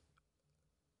have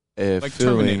a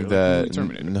feeling that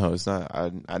no, it's not.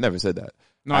 I never said that.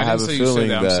 No, I have a feeling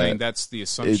that I'm saying that's the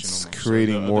assumption. It's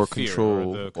creating more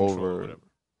control over.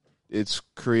 It's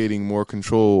creating more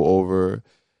control over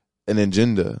an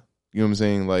agenda. You know what I'm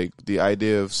saying? Like the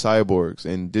idea of cyborgs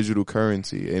and digital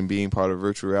currency and being part of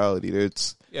virtual reality.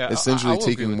 It's essentially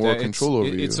taking more control over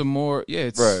you. It's a more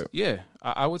right. Yeah.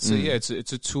 I would say it's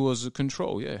a tool as a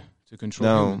control. Yeah, to control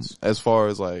humans. As far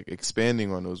as like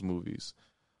expanding on those movies,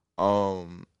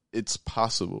 it's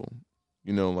possible.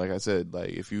 You know, like I said,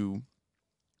 like if you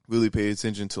really pay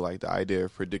attention to like the idea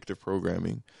of predictive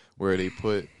programming, where they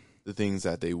put the things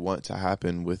that they want to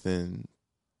happen within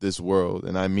this world,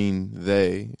 and I mean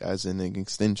they as an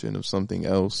extension of something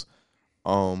else,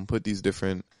 put these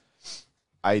different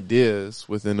ideas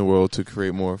within the world to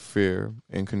create more fear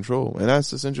and control. And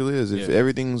that's essentially is. If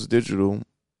everything's digital,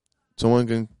 someone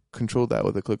can control that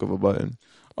with a click of a button.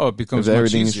 Oh, it becomes much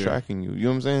everything's easier. Tracking you. You know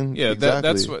what I'm saying? Yeah,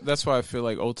 exactly. That's why I feel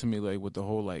like ultimately, like with the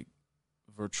whole like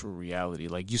virtual reality,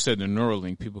 like you said, the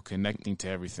Neuralink, people connecting to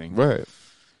everything. Right.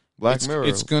 Black Mirror.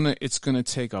 It's gonna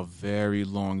take a very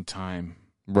long time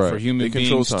Right. For human They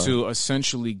control beings time. to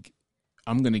essentially,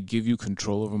 I'm going to give you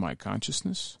control over my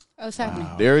consciousness. Oh, it's happening.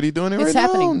 They're already doing it It's right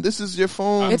happening. now. This is your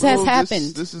phone. It bro. has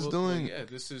happened. This is doing. yeah,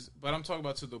 this is. But I'm talking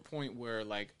about to the point where,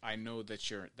 like, I know that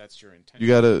that's your intention. You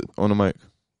gotta on the mic.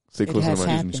 Stay It close to has the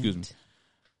mic. happened. Excuse me.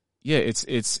 Yeah,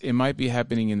 it might be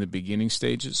happening in the beginning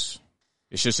stages.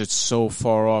 It's just it's so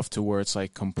far off to where it's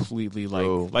like completely like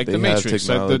Bro, like they the have Matrix.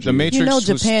 Like the technology. Matrix. You know, was-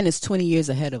 Japan is 20 years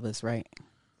ahead of us, right?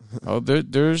 Oh,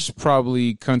 there's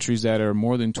probably countries that are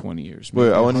more than 20 years. Wait,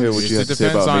 maybe I wanna hear 100 what you years. have to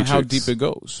say about It depends on how Matrix. deep it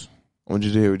goes. I want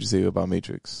you to hear what you say about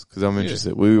Matrix because I'm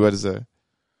interested. What were you about to say?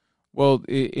 Well,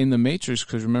 in the Matrix,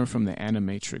 because remember from the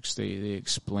Animatrix, they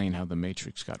explain how the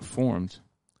Matrix got formed.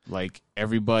 Like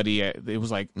everybody, it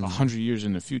was like 100 years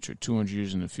in the future, 200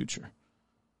 years in the future.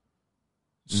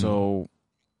 So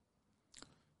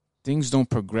things don't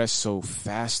progress so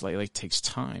fast. Like it takes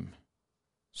time.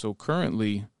 So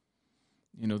currently,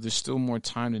 there's still more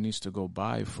time that needs to go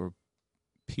by for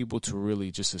people to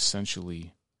really just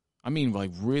essentially, I mean,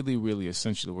 like really, really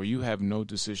essentially, where you have no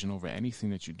decision over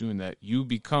anything that you're doing, that you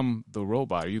become the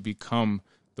robot, or you become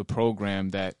the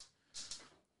program that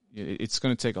it's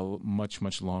going to take a much,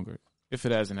 much longer if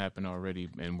it hasn't happened already,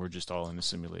 and we're just all in a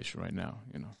simulation right now,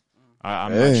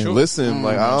 I'm not sure. Listen,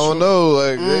 like I don't know,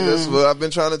 like that's what I've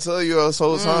been trying to tell you this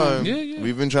whole time. Yeah.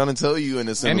 We've been trying to tell you in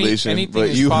a simulation, anything but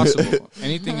is you possible.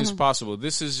 Anything is possible.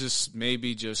 This is just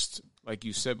maybe just like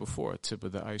you said before, a tip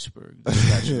of the iceberg, the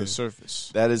scratch of the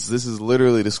surface. This is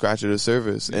literally the scratch of the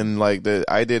surface. And like the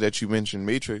idea that you mentioned,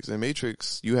 Matrix. In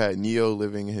Matrix, you had Neo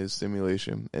living in his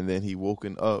simulation, and then he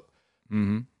woken up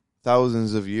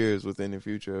thousands of years within the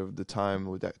future of the time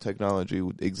where that technology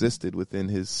existed within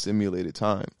his simulated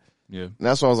time. Yeah, and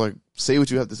that's why I was like, say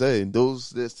what you have to say.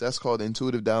 That's called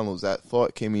intuitive downloads. That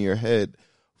thought came in your head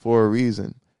for a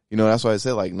reason. That's why I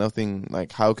said like nothing.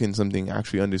 Like how can something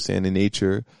actually understand the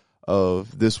nature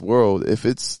of this world if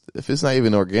it's not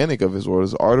even organic of this world?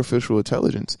 It's artificial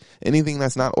intelligence. Anything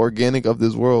that's not organic of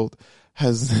this world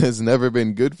has never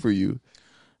been good for you.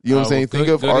 You know what I'm saying? Think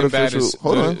of artificial.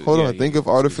 Hold on. Think of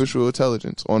artificial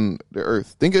intelligence on the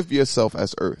Earth. Think of yourself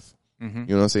as Earth. You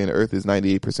know what I'm saying? The Earth is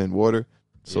 98% water.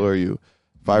 So are you.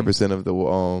 5% of the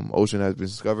ocean has been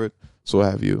discovered. So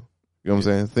have you. You know what I'm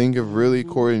saying? Think of really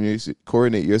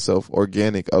coordinate yourself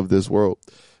organic of this world.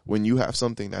 When you have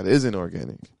something that isn't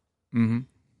organic,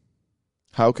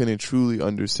 how can it truly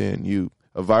understand you?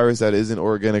 A virus that isn't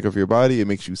organic of your body, it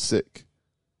makes you sick,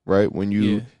 right? When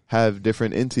you have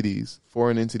different entities,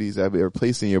 foreign entities that are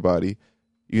placed in your body,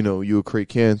 you'll create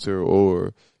cancer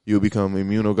or you'll become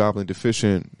immunoglobulin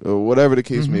deficient or whatever the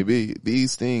case may be.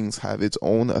 These things have its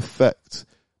own effect.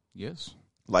 Yes.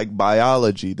 Like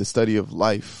biology, the study of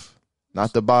life,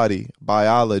 not the body,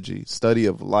 biology, study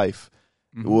of life.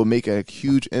 It will make a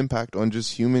huge impact on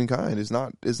just humankind. It's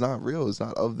not real. It's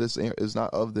not of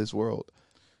this world.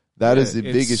 That is the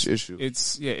biggest issue.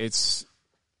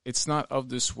 It's not of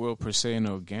this world per se in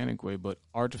an organic way, but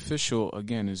artificial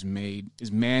again is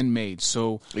man-made.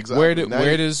 So exactly.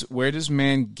 where does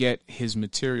man get his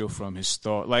material from? His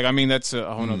thought, like I mean, that's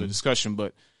a whole other discussion.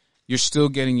 But you're still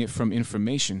getting it from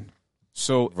information.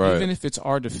 So even if it's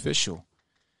artificial,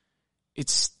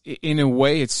 it's in a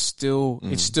way it's still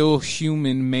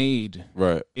human made.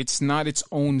 Right. It's not its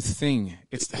own thing.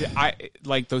 It's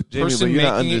like the Jamie, person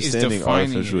making it is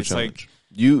defining it. It's challenge.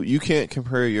 You can't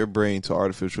compare your brain to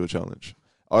artificial challenge.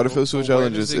 Artificial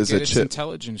intelligence is a chip. Its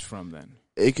intelligence from then?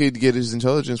 It could get its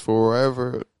intelligence for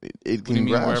wherever it can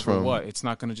grasp from. What? It's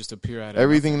not going to just appear out of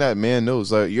everything that man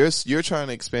knows. Like you're trying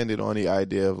to expand it on the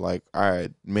idea of like, all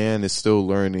right, man is still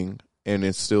learning and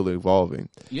it's still evolving.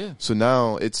 Yeah. So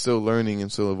now it's still learning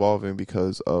and still evolving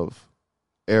because of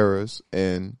errors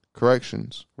and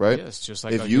corrections, right? Yes, just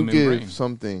like if a you human give brain.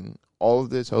 something all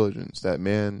of the intelligence that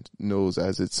man knows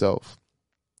as itself,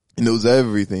 it knows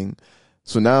everything.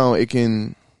 So now it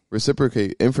can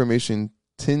reciprocate information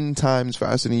 10 times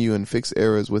faster than you and fix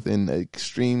errors within an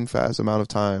extreme fast amount of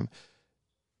time.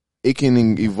 It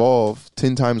can evolve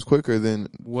 10 times quicker than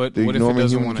what the if it normal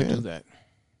doesn't human want to can. do that?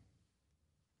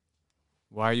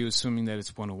 Why are you assuming that it's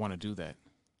going to want to do that?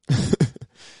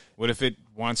 What if it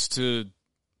wants to,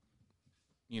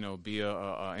 be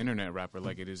a internet rapper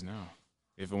like it is now?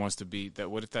 If it wants to be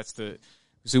that, what if that's the?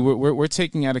 See, we're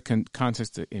taking out of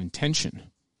context the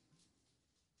intention.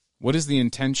 What is the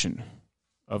intention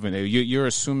of an AI? You're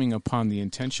assuming upon the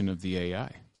intention of the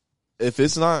AI. If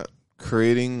it's not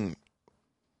creating,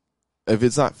 if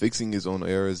it's not fixing its own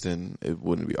errors, then it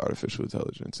wouldn't be artificial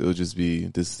intelligence. It would just be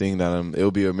this thing that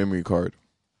it'll be a memory card.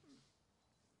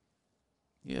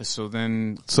 Yeah, so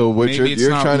then... So what maybe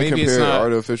you're not- trying to maybe it's compare not-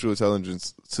 artificial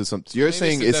intelligence to some... You're maybe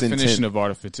saying the it's definition intent.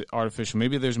 of artificial.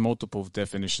 Maybe there's multiple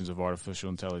definitions of artificial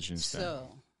intelligence. Then. So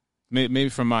Maybe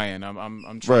from my end,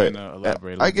 I'm trying to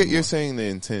elaborate. I get you're saying the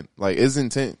intent. Like, is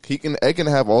intent? It can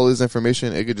have all his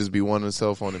information. It could just be on his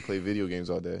cell phone and play video games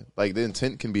all day. Like, the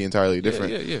intent can be entirely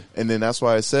different. Yeah. And then that's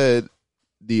why I said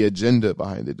the agenda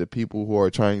behind it. The people who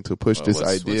are trying to push this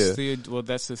idea. Well,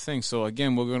 that's the thing. So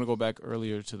again, we're going to go back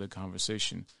earlier to the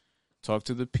conversation. Talk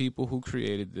to the people who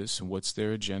created this and what's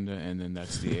their agenda, and then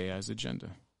that's the AI's agenda.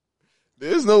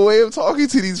 There's no way of talking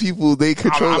to these people. They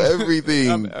control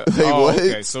everything. What?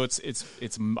 Okay. So it's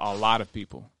a lot of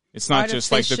people. It's not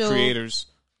just like the creators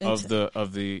of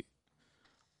the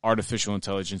artificial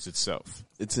intelligence itself.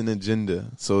 It's an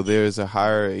agenda. So there's a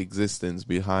higher existence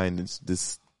behind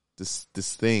this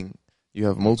thing. You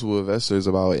have multiple investors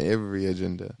about every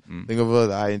agenda. Think of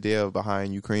the idea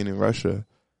behind Ukraine and Russia.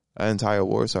 That entire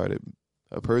war started.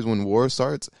 When war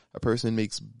starts, a person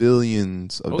makes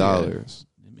billions of dollars.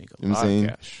 They make a lot of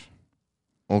cash.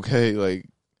 Okay, like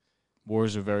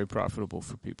wars are very profitable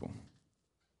for people.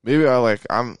 Maybe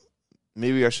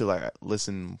I should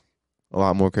listen a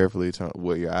lot more carefully to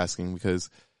what you're asking, because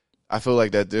I feel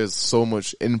like that there's so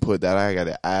much input that I got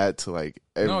to add to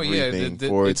everything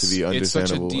for it to be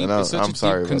understandable. It's such a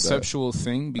sorry deep about conceptual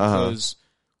thing, because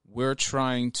we're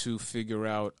trying to figure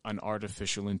out an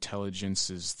artificial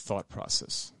intelligence's thought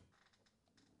process.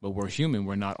 But we're human,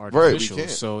 we're not artificial. Right,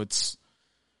 so this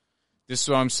is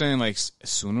what I'm saying, like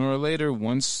sooner or later,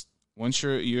 once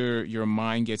your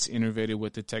mind gets innovated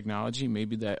with the technology,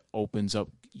 maybe that opens up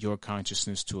your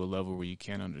consciousness to a level where you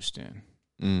can't understand.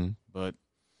 But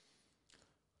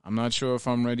I'm not sure if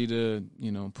I'm ready to,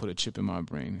 put a chip in my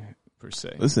brain per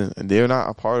se. Listen, they're not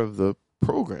a part of the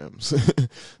programs.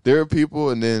 There are people,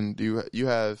 and then you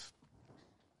have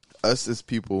us as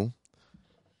people,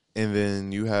 and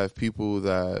then you have people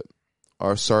that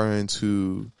are starting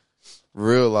to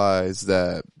realize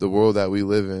that the world that we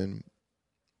live in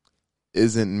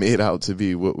isn't made out to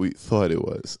be what we thought it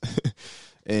was.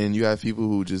 And you have people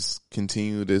who just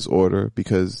continue this order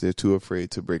because they're too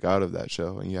afraid to break out of that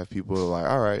shell. And you have people who are like,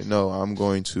 all right, no, I'm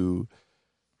going to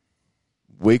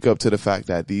wake up to the fact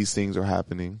that these things are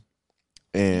happening,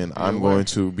 and I'm going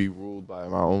to be ruled by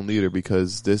my own leader,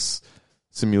 because this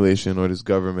simulation or this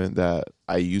government that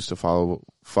I used to follow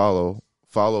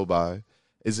by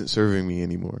isn't serving me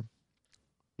anymore.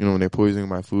 When they're poisoning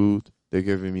my food, they're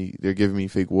giving me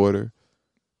fake water.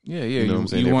 Yeah.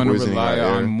 You want to rely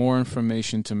on more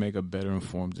information to make a better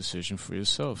informed decision for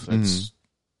yourself. That's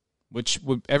which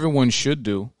everyone should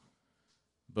do,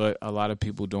 but a lot of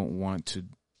people don't want to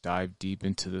dive deep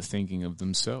into the thinking of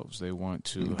themselves. They want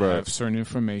to have certain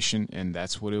information, and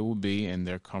that's what it will be, and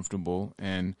they're comfortable,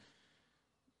 and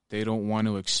they don't want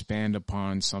to expand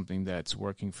upon something that's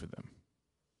working for them.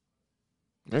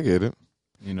 I get it.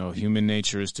 Human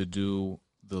nature is to do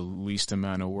the least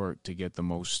amount of work to get the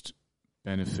most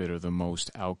benefit or the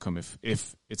most outcome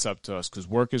if it's up to us, because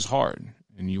work is hard,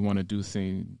 and you want to do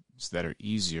things that are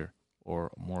easier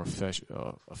or more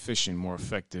efficient, more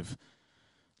effective,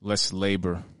 less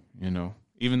labor,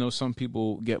 even though some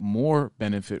people get more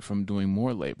benefit from doing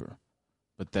more labor,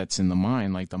 but that's in the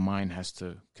mind. Like, the mind has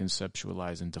to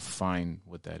conceptualize and define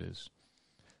what that is.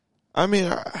 I mean,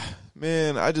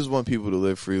 I just want people to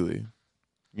live freely,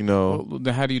 Well,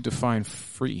 then how do you define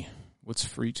free? What's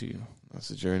free to you? That's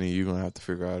a journey you're going to have to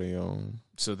figure out on your own.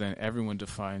 So then everyone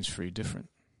defines free different.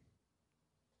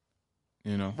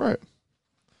 Right.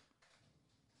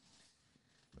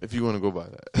 If you want to go by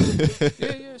that.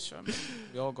 Yeah, sure. I mean,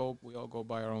 we all go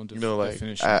by our own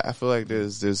definition. I feel like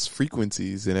there's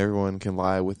frequencies, and everyone can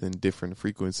lie within different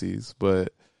frequencies,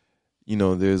 but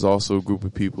there's also a group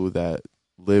of people that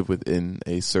live within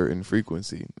a certain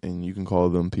frequency, and you can call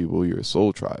them people your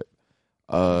soul tribe.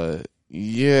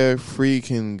 Free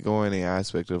can go in the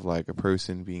aspect of like a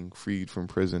person being freed from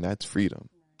prison. That's freedom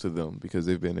to them because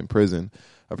they've been in prison.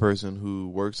 A person who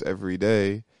works every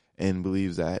day and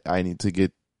believes that I need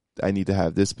to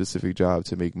have this specific job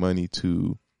to make money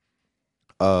to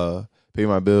pay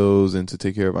my bills and to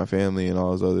take care of my family and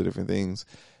all those other different things.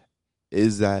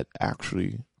 Is that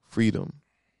actually freedom?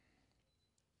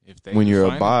 When you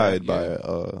abide by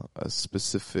a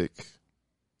specific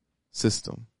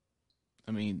system.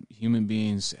 I mean, human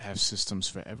beings have systems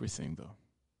for everything, though.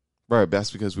 Right,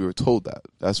 that's because we were told that.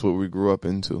 That's what we grew up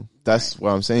into. That's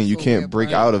what I'm saying. You can't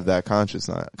break out of that conscious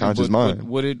mind.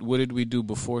 What did we do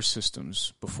before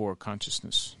systems, before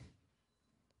consciousness?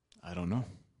 I don't know.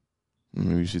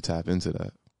 Maybe you should tap into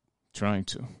that. Trying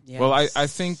to. Yes. Well, I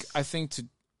think to,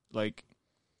 like,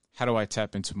 how do I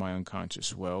tap into my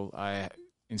unconscious? Well,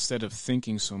 instead of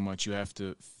thinking so much, you have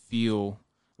to feel.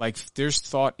 Like there's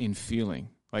thought in feeling.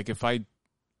 Like if I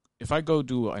go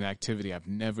do an activity I've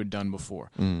never done before,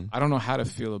 I don't know how to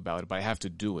feel about it, but I have to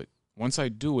do it. Once I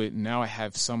do it, now I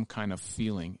have some kind of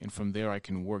feeling, and from there I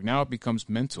can work. Now it becomes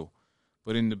mental.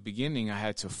 But in the beginning, I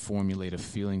had to formulate a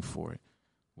feeling for it,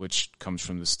 which comes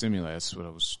from the stimuli. That's what I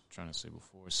was trying to say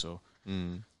before. So,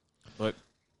 but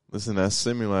listen, that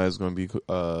stimuli is going to be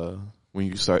when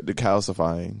you start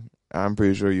decalcifying. I'm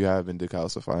pretty sure you have been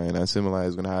decalcifying. That stimuli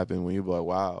is going to happen when you're like,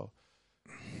 wow,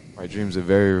 my dreams are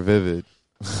very vivid.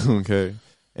 Okay.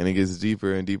 And it gets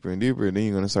deeper and deeper and deeper. And then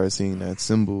you're going to start seeing that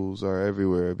symbols are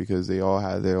everywhere because they all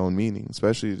have their own meaning,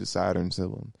 especially the Saturn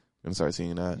symbol. You're going to start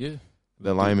seeing that. yeah.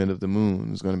 The alignment of the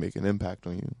moon is going to make an impact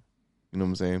on you. You know what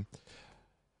I'm saying?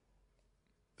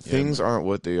 Yeah, Things aren't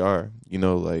what they are.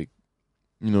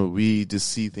 We just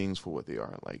see things for what they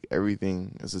are. Like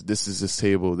everything, this is this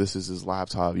table, this is his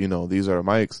laptop, these are the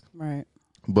mics. Right.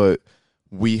 But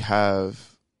we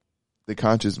have the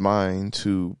conscious mind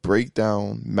to break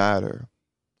down matter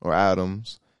or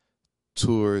atoms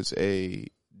towards a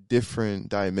different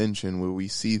dimension where we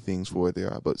see things for what they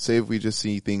are. But say if we just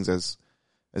see things as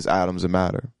atoms and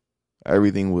matter,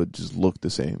 everything would just look the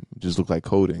same, just look like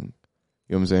coding.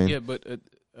 You know what I'm saying? Yeah, but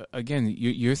again,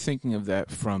 you're thinking of that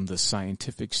from the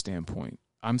scientific standpoint.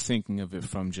 I'm thinking of it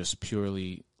from just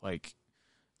purely like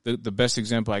the best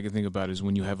example I can think about is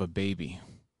when you have a baby.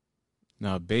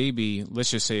 Now, a baby,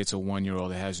 let's just say it's a 1-year-old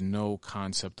that has no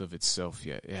concept of itself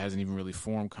yet. It hasn't even really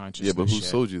formed consciousness Yeah, but who yet.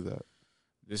 told you that?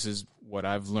 This is what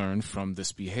I've learned from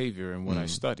this behavior and what I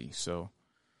study. So,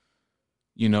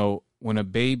 when a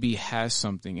baby has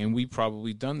something, and we've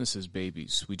probably done this as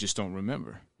babies, we just don't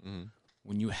remember.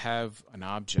 When you have an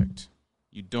object,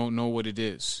 you don't know what it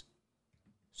is.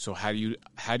 So how do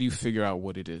you figure out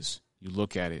what it is? You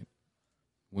look at it.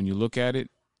 When you look at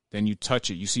it, then you touch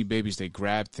it. You see babies, they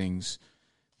grab things,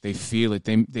 they feel it,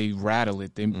 they rattle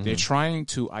it. They're trying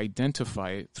to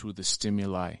identify it through the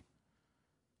stimuli.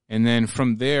 And then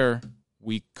from there,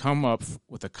 we come up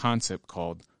with a concept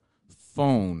called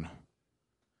phone.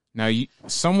 Now,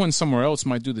 someone somewhere else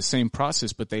might do the same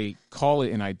process, but they call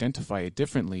it and identify it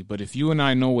differently. But if you and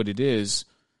I know what it is,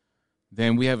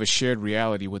 then we have a shared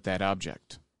reality with that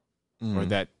object, or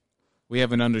that we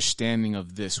have an understanding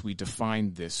of this. We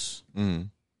define this.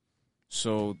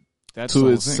 So that's to the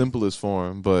its thing. simplest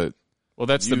form, but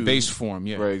That's the base form,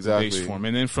 yeah, right, exactly. The base form,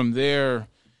 and then from there,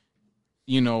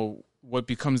 what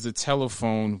becomes the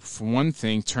telephone for one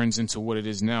thing turns into what it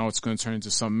is now. It's going to turn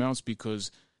into something else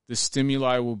because the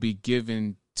stimuli will be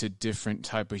given to different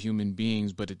type of human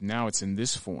beings, but now it's in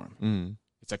this form.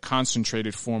 It's a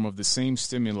concentrated form of the same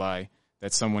stimuli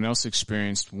that someone else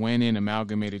experienced, went in,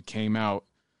 amalgamated, came out.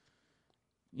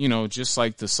 Just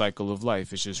like the cycle of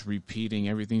life, it's just repeating.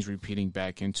 Everything's repeating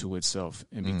back into itself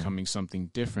and becoming something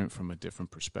different from a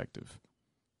different perspective.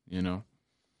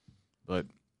 But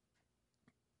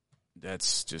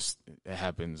that's just, it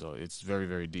happens. It's very,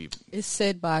 very deep. It's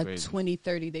said by Crazy.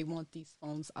 2030 they want these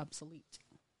phones obsolete.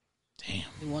 Damn.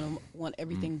 They want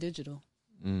everything digital.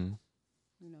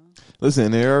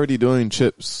 listen, they're already doing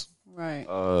chips, Right.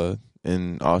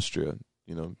 in Austria,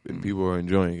 and people are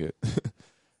enjoying it.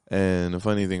 And the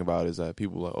funny thing about it is that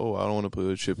people are like, oh, I don't want to put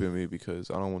a chip in me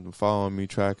because I don't want them following me,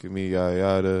 tracking me, yada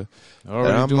yada. And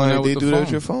I'm like, they do that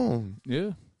with your phone.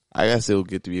 Yeah. I guess they'll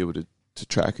get to be able to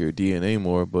track your DNA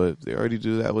more, but they already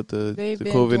do that with the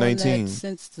COVID-19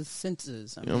 since the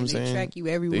census. You know what I'm saying? They track you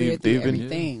everywhere through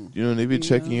everything. They've been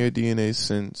checking your DNA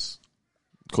since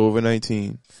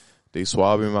COVID-19. They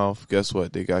swab your mouth. Guess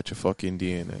what? They got your fucking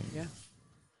DNA. Yeah.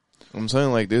 I'm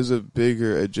saying, like, there's a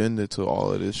bigger agenda to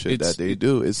all of this shit that they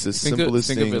do. It's the simplest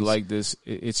thing. Think of it like this: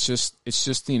 it's just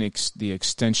the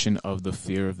extension of the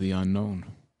fear of the unknown.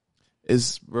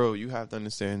 Bro, you have to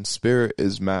understand, spirit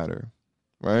is matter,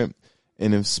 right?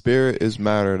 And if spirit is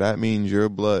matter, that means your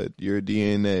blood, your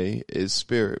DNA is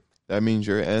spirit. That means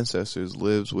your ancestors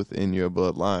lives within your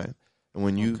bloodline. And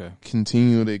when you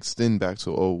continue to extend back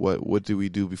to, what did we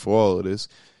do before all of this?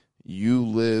 You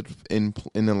live in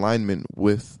alignment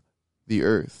with the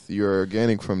earth. You're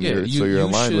organic from the earth, so you're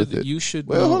aligned with it. You should.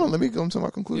 Well, hold on. Let me come to my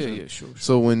conclusion. Yeah, sure.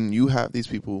 So when you have these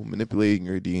people manipulating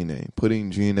your DNA, putting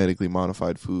genetically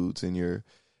modified foods in your,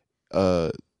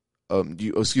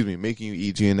 making you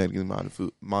eat genetically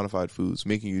modified foods,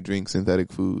 making you drink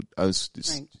synthetic food.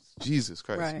 Jesus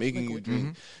Christ, right. Making you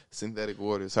drink synthetic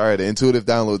water. Sorry, the intuitive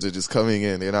downloads are just coming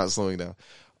in. They're not slowing down.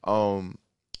 And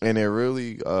they're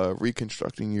really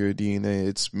reconstructing your DNA.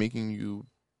 It's making you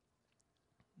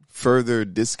further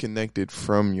disconnected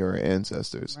from your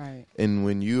ancestors. Right. And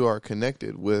when you are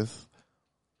connected with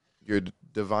your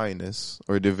divineness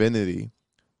or divinity,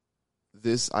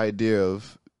 this idea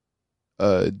of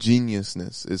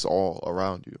geniusness is all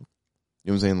around you.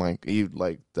 You know what I'm saying?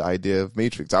 Like the idea of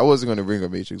Matrix. I wasn't going to bring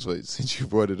up Matrix, but since you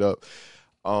brought it up,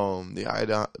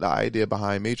 the idea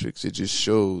behind Matrix, it just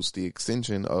shows the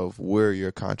extension of where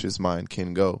your conscious mind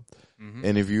can go. Mm-hmm.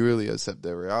 And if you really accept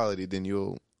that reality, then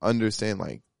you'll understand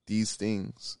like these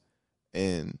things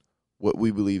and what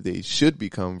we believe they should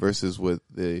become versus what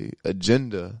the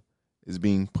agenda is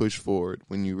being pushed forward.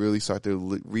 When you really start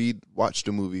to watch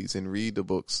the movies and read the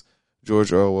books,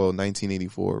 George Orwell,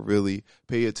 1984, really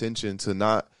pay attention to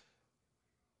not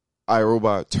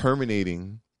iRobot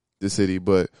terminating the city,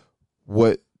 but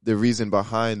what the reason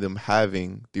behind them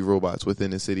having the robots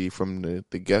within the city from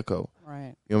the get-go.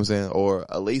 Right. You know what I'm saying? Or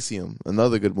Elysium,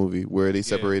 another good movie where they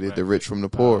separated the rich from the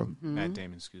poor. Matt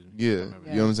Damon, excuse me. Yeah.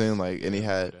 You know what I'm saying? Like, and he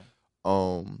had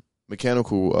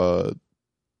mechanical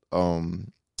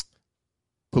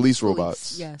police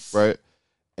robots. Yes. Right?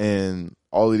 And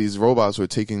all of these robots were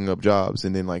taking up jobs,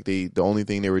 and then like the only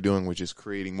thing they were doing was just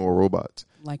creating more robots.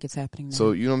 Like it's happening now.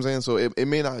 So you know what I'm saying? So it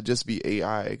may not just be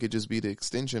AI. It could just be the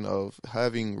extension of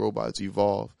having robots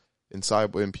evolve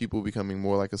and people becoming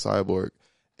more like a cyborg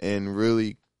and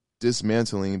really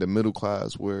dismantling the middle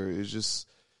class where it's just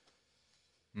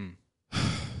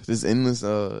this endless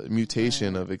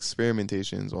mutation of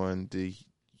experimentations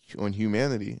on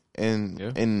humanity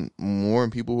and more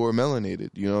in people who are melanated.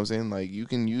 You know what I'm saying? Like you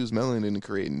can use melanin to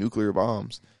create nuclear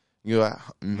bombs. You know,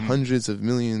 hundreds of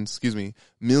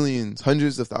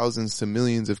thousands to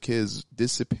millions of kids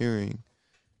disappearing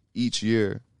each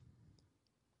year.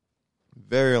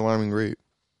 Very alarming rate.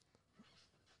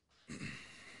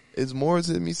 It's more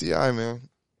to meets the eye, man.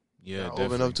 Yeah,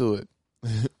 open up to it.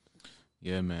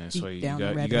 Yeah, man. Deep So you down the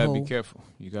gotta rabbit hole. be careful.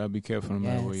 You gotta be careful no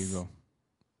matter where you go.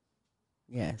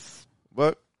 Yes.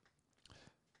 But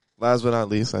last but not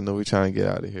least, I know we're trying to get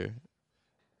out of here.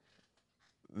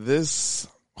 This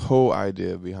whole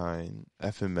idea behind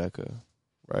FN Meka,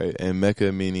 right? And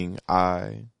Meka meaning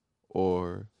I,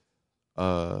 or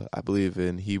I believe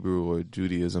in Hebrew or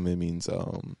Judaism it means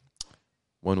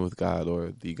one with God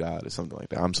or the God or something like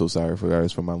that. I'm so sorry for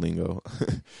guys for my lingo.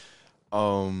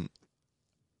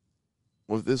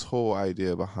 With this whole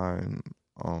idea behind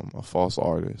a false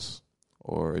artist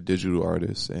or a digital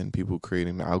artist and people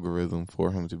creating the algorithm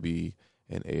for him to be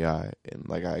an AI. And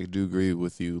like, I do agree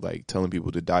with you, like telling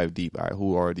people to dive deep.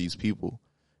 Who are these people?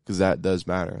 Because that does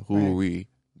matter. Who we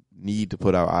need to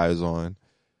put our eyes on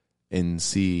and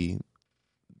see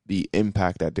the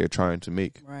impact that they're trying to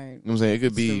make. Right. You know what I'm saying? It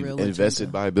could be invested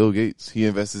agenda by Bill Gates. He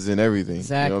invests in everything.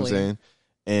 Exactly. You know what I'm saying?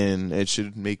 And it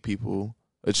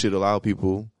should allow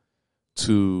people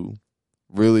to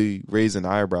really raise an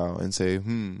eyebrow and say,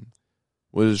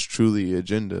 what is truly the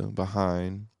agenda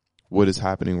behind what is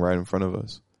happening right in front of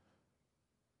us?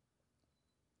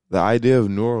 The idea of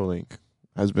Neuralink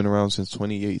has been around since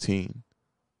 2018.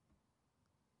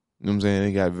 You know what I'm saying?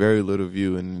 It got very little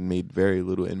view and made very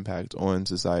little impact on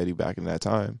society back in that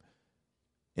time.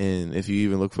 And if you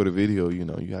even look for the video, you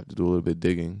know, you have to do a little bit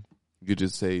digging. You could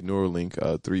just say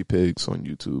Neuralink 3 pigs on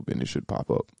YouTube and it should pop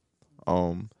up.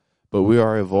 But we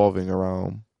are evolving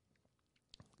around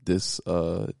this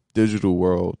digital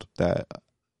world that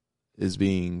is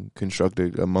being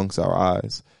constructed amongst our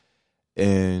eyes.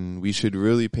 And we should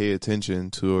really pay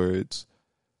attention towards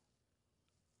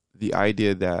the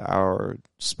idea that our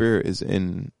spirit is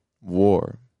in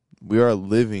war. We are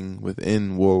living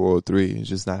within World War III. It's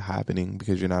just not happening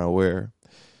because you're not aware.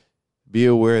 Be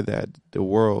aware that the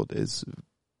world is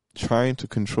trying to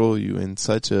control you in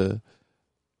such a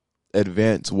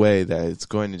advanced way that it's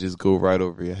going to just go right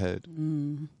over your head.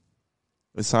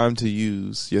 It's time to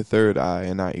use your third eye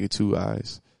and not your two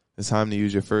eyes. It's time to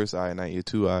use your first eye and not your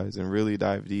two eyes and really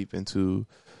dive deep into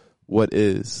what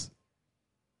is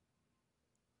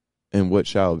and what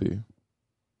shall be.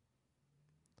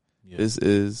 Yeah. This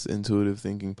is Intuitive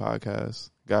Thinking Podcast.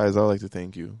 Guys, I'd like to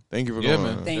thank you. Thank you for going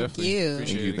on. Thank you.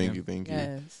 Thank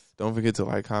you. Don't forget to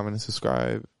like, comment, and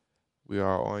subscribe. We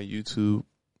are on YouTube,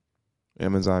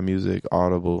 Amazon Music,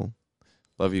 Audible.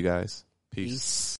 Love you guys. Peace.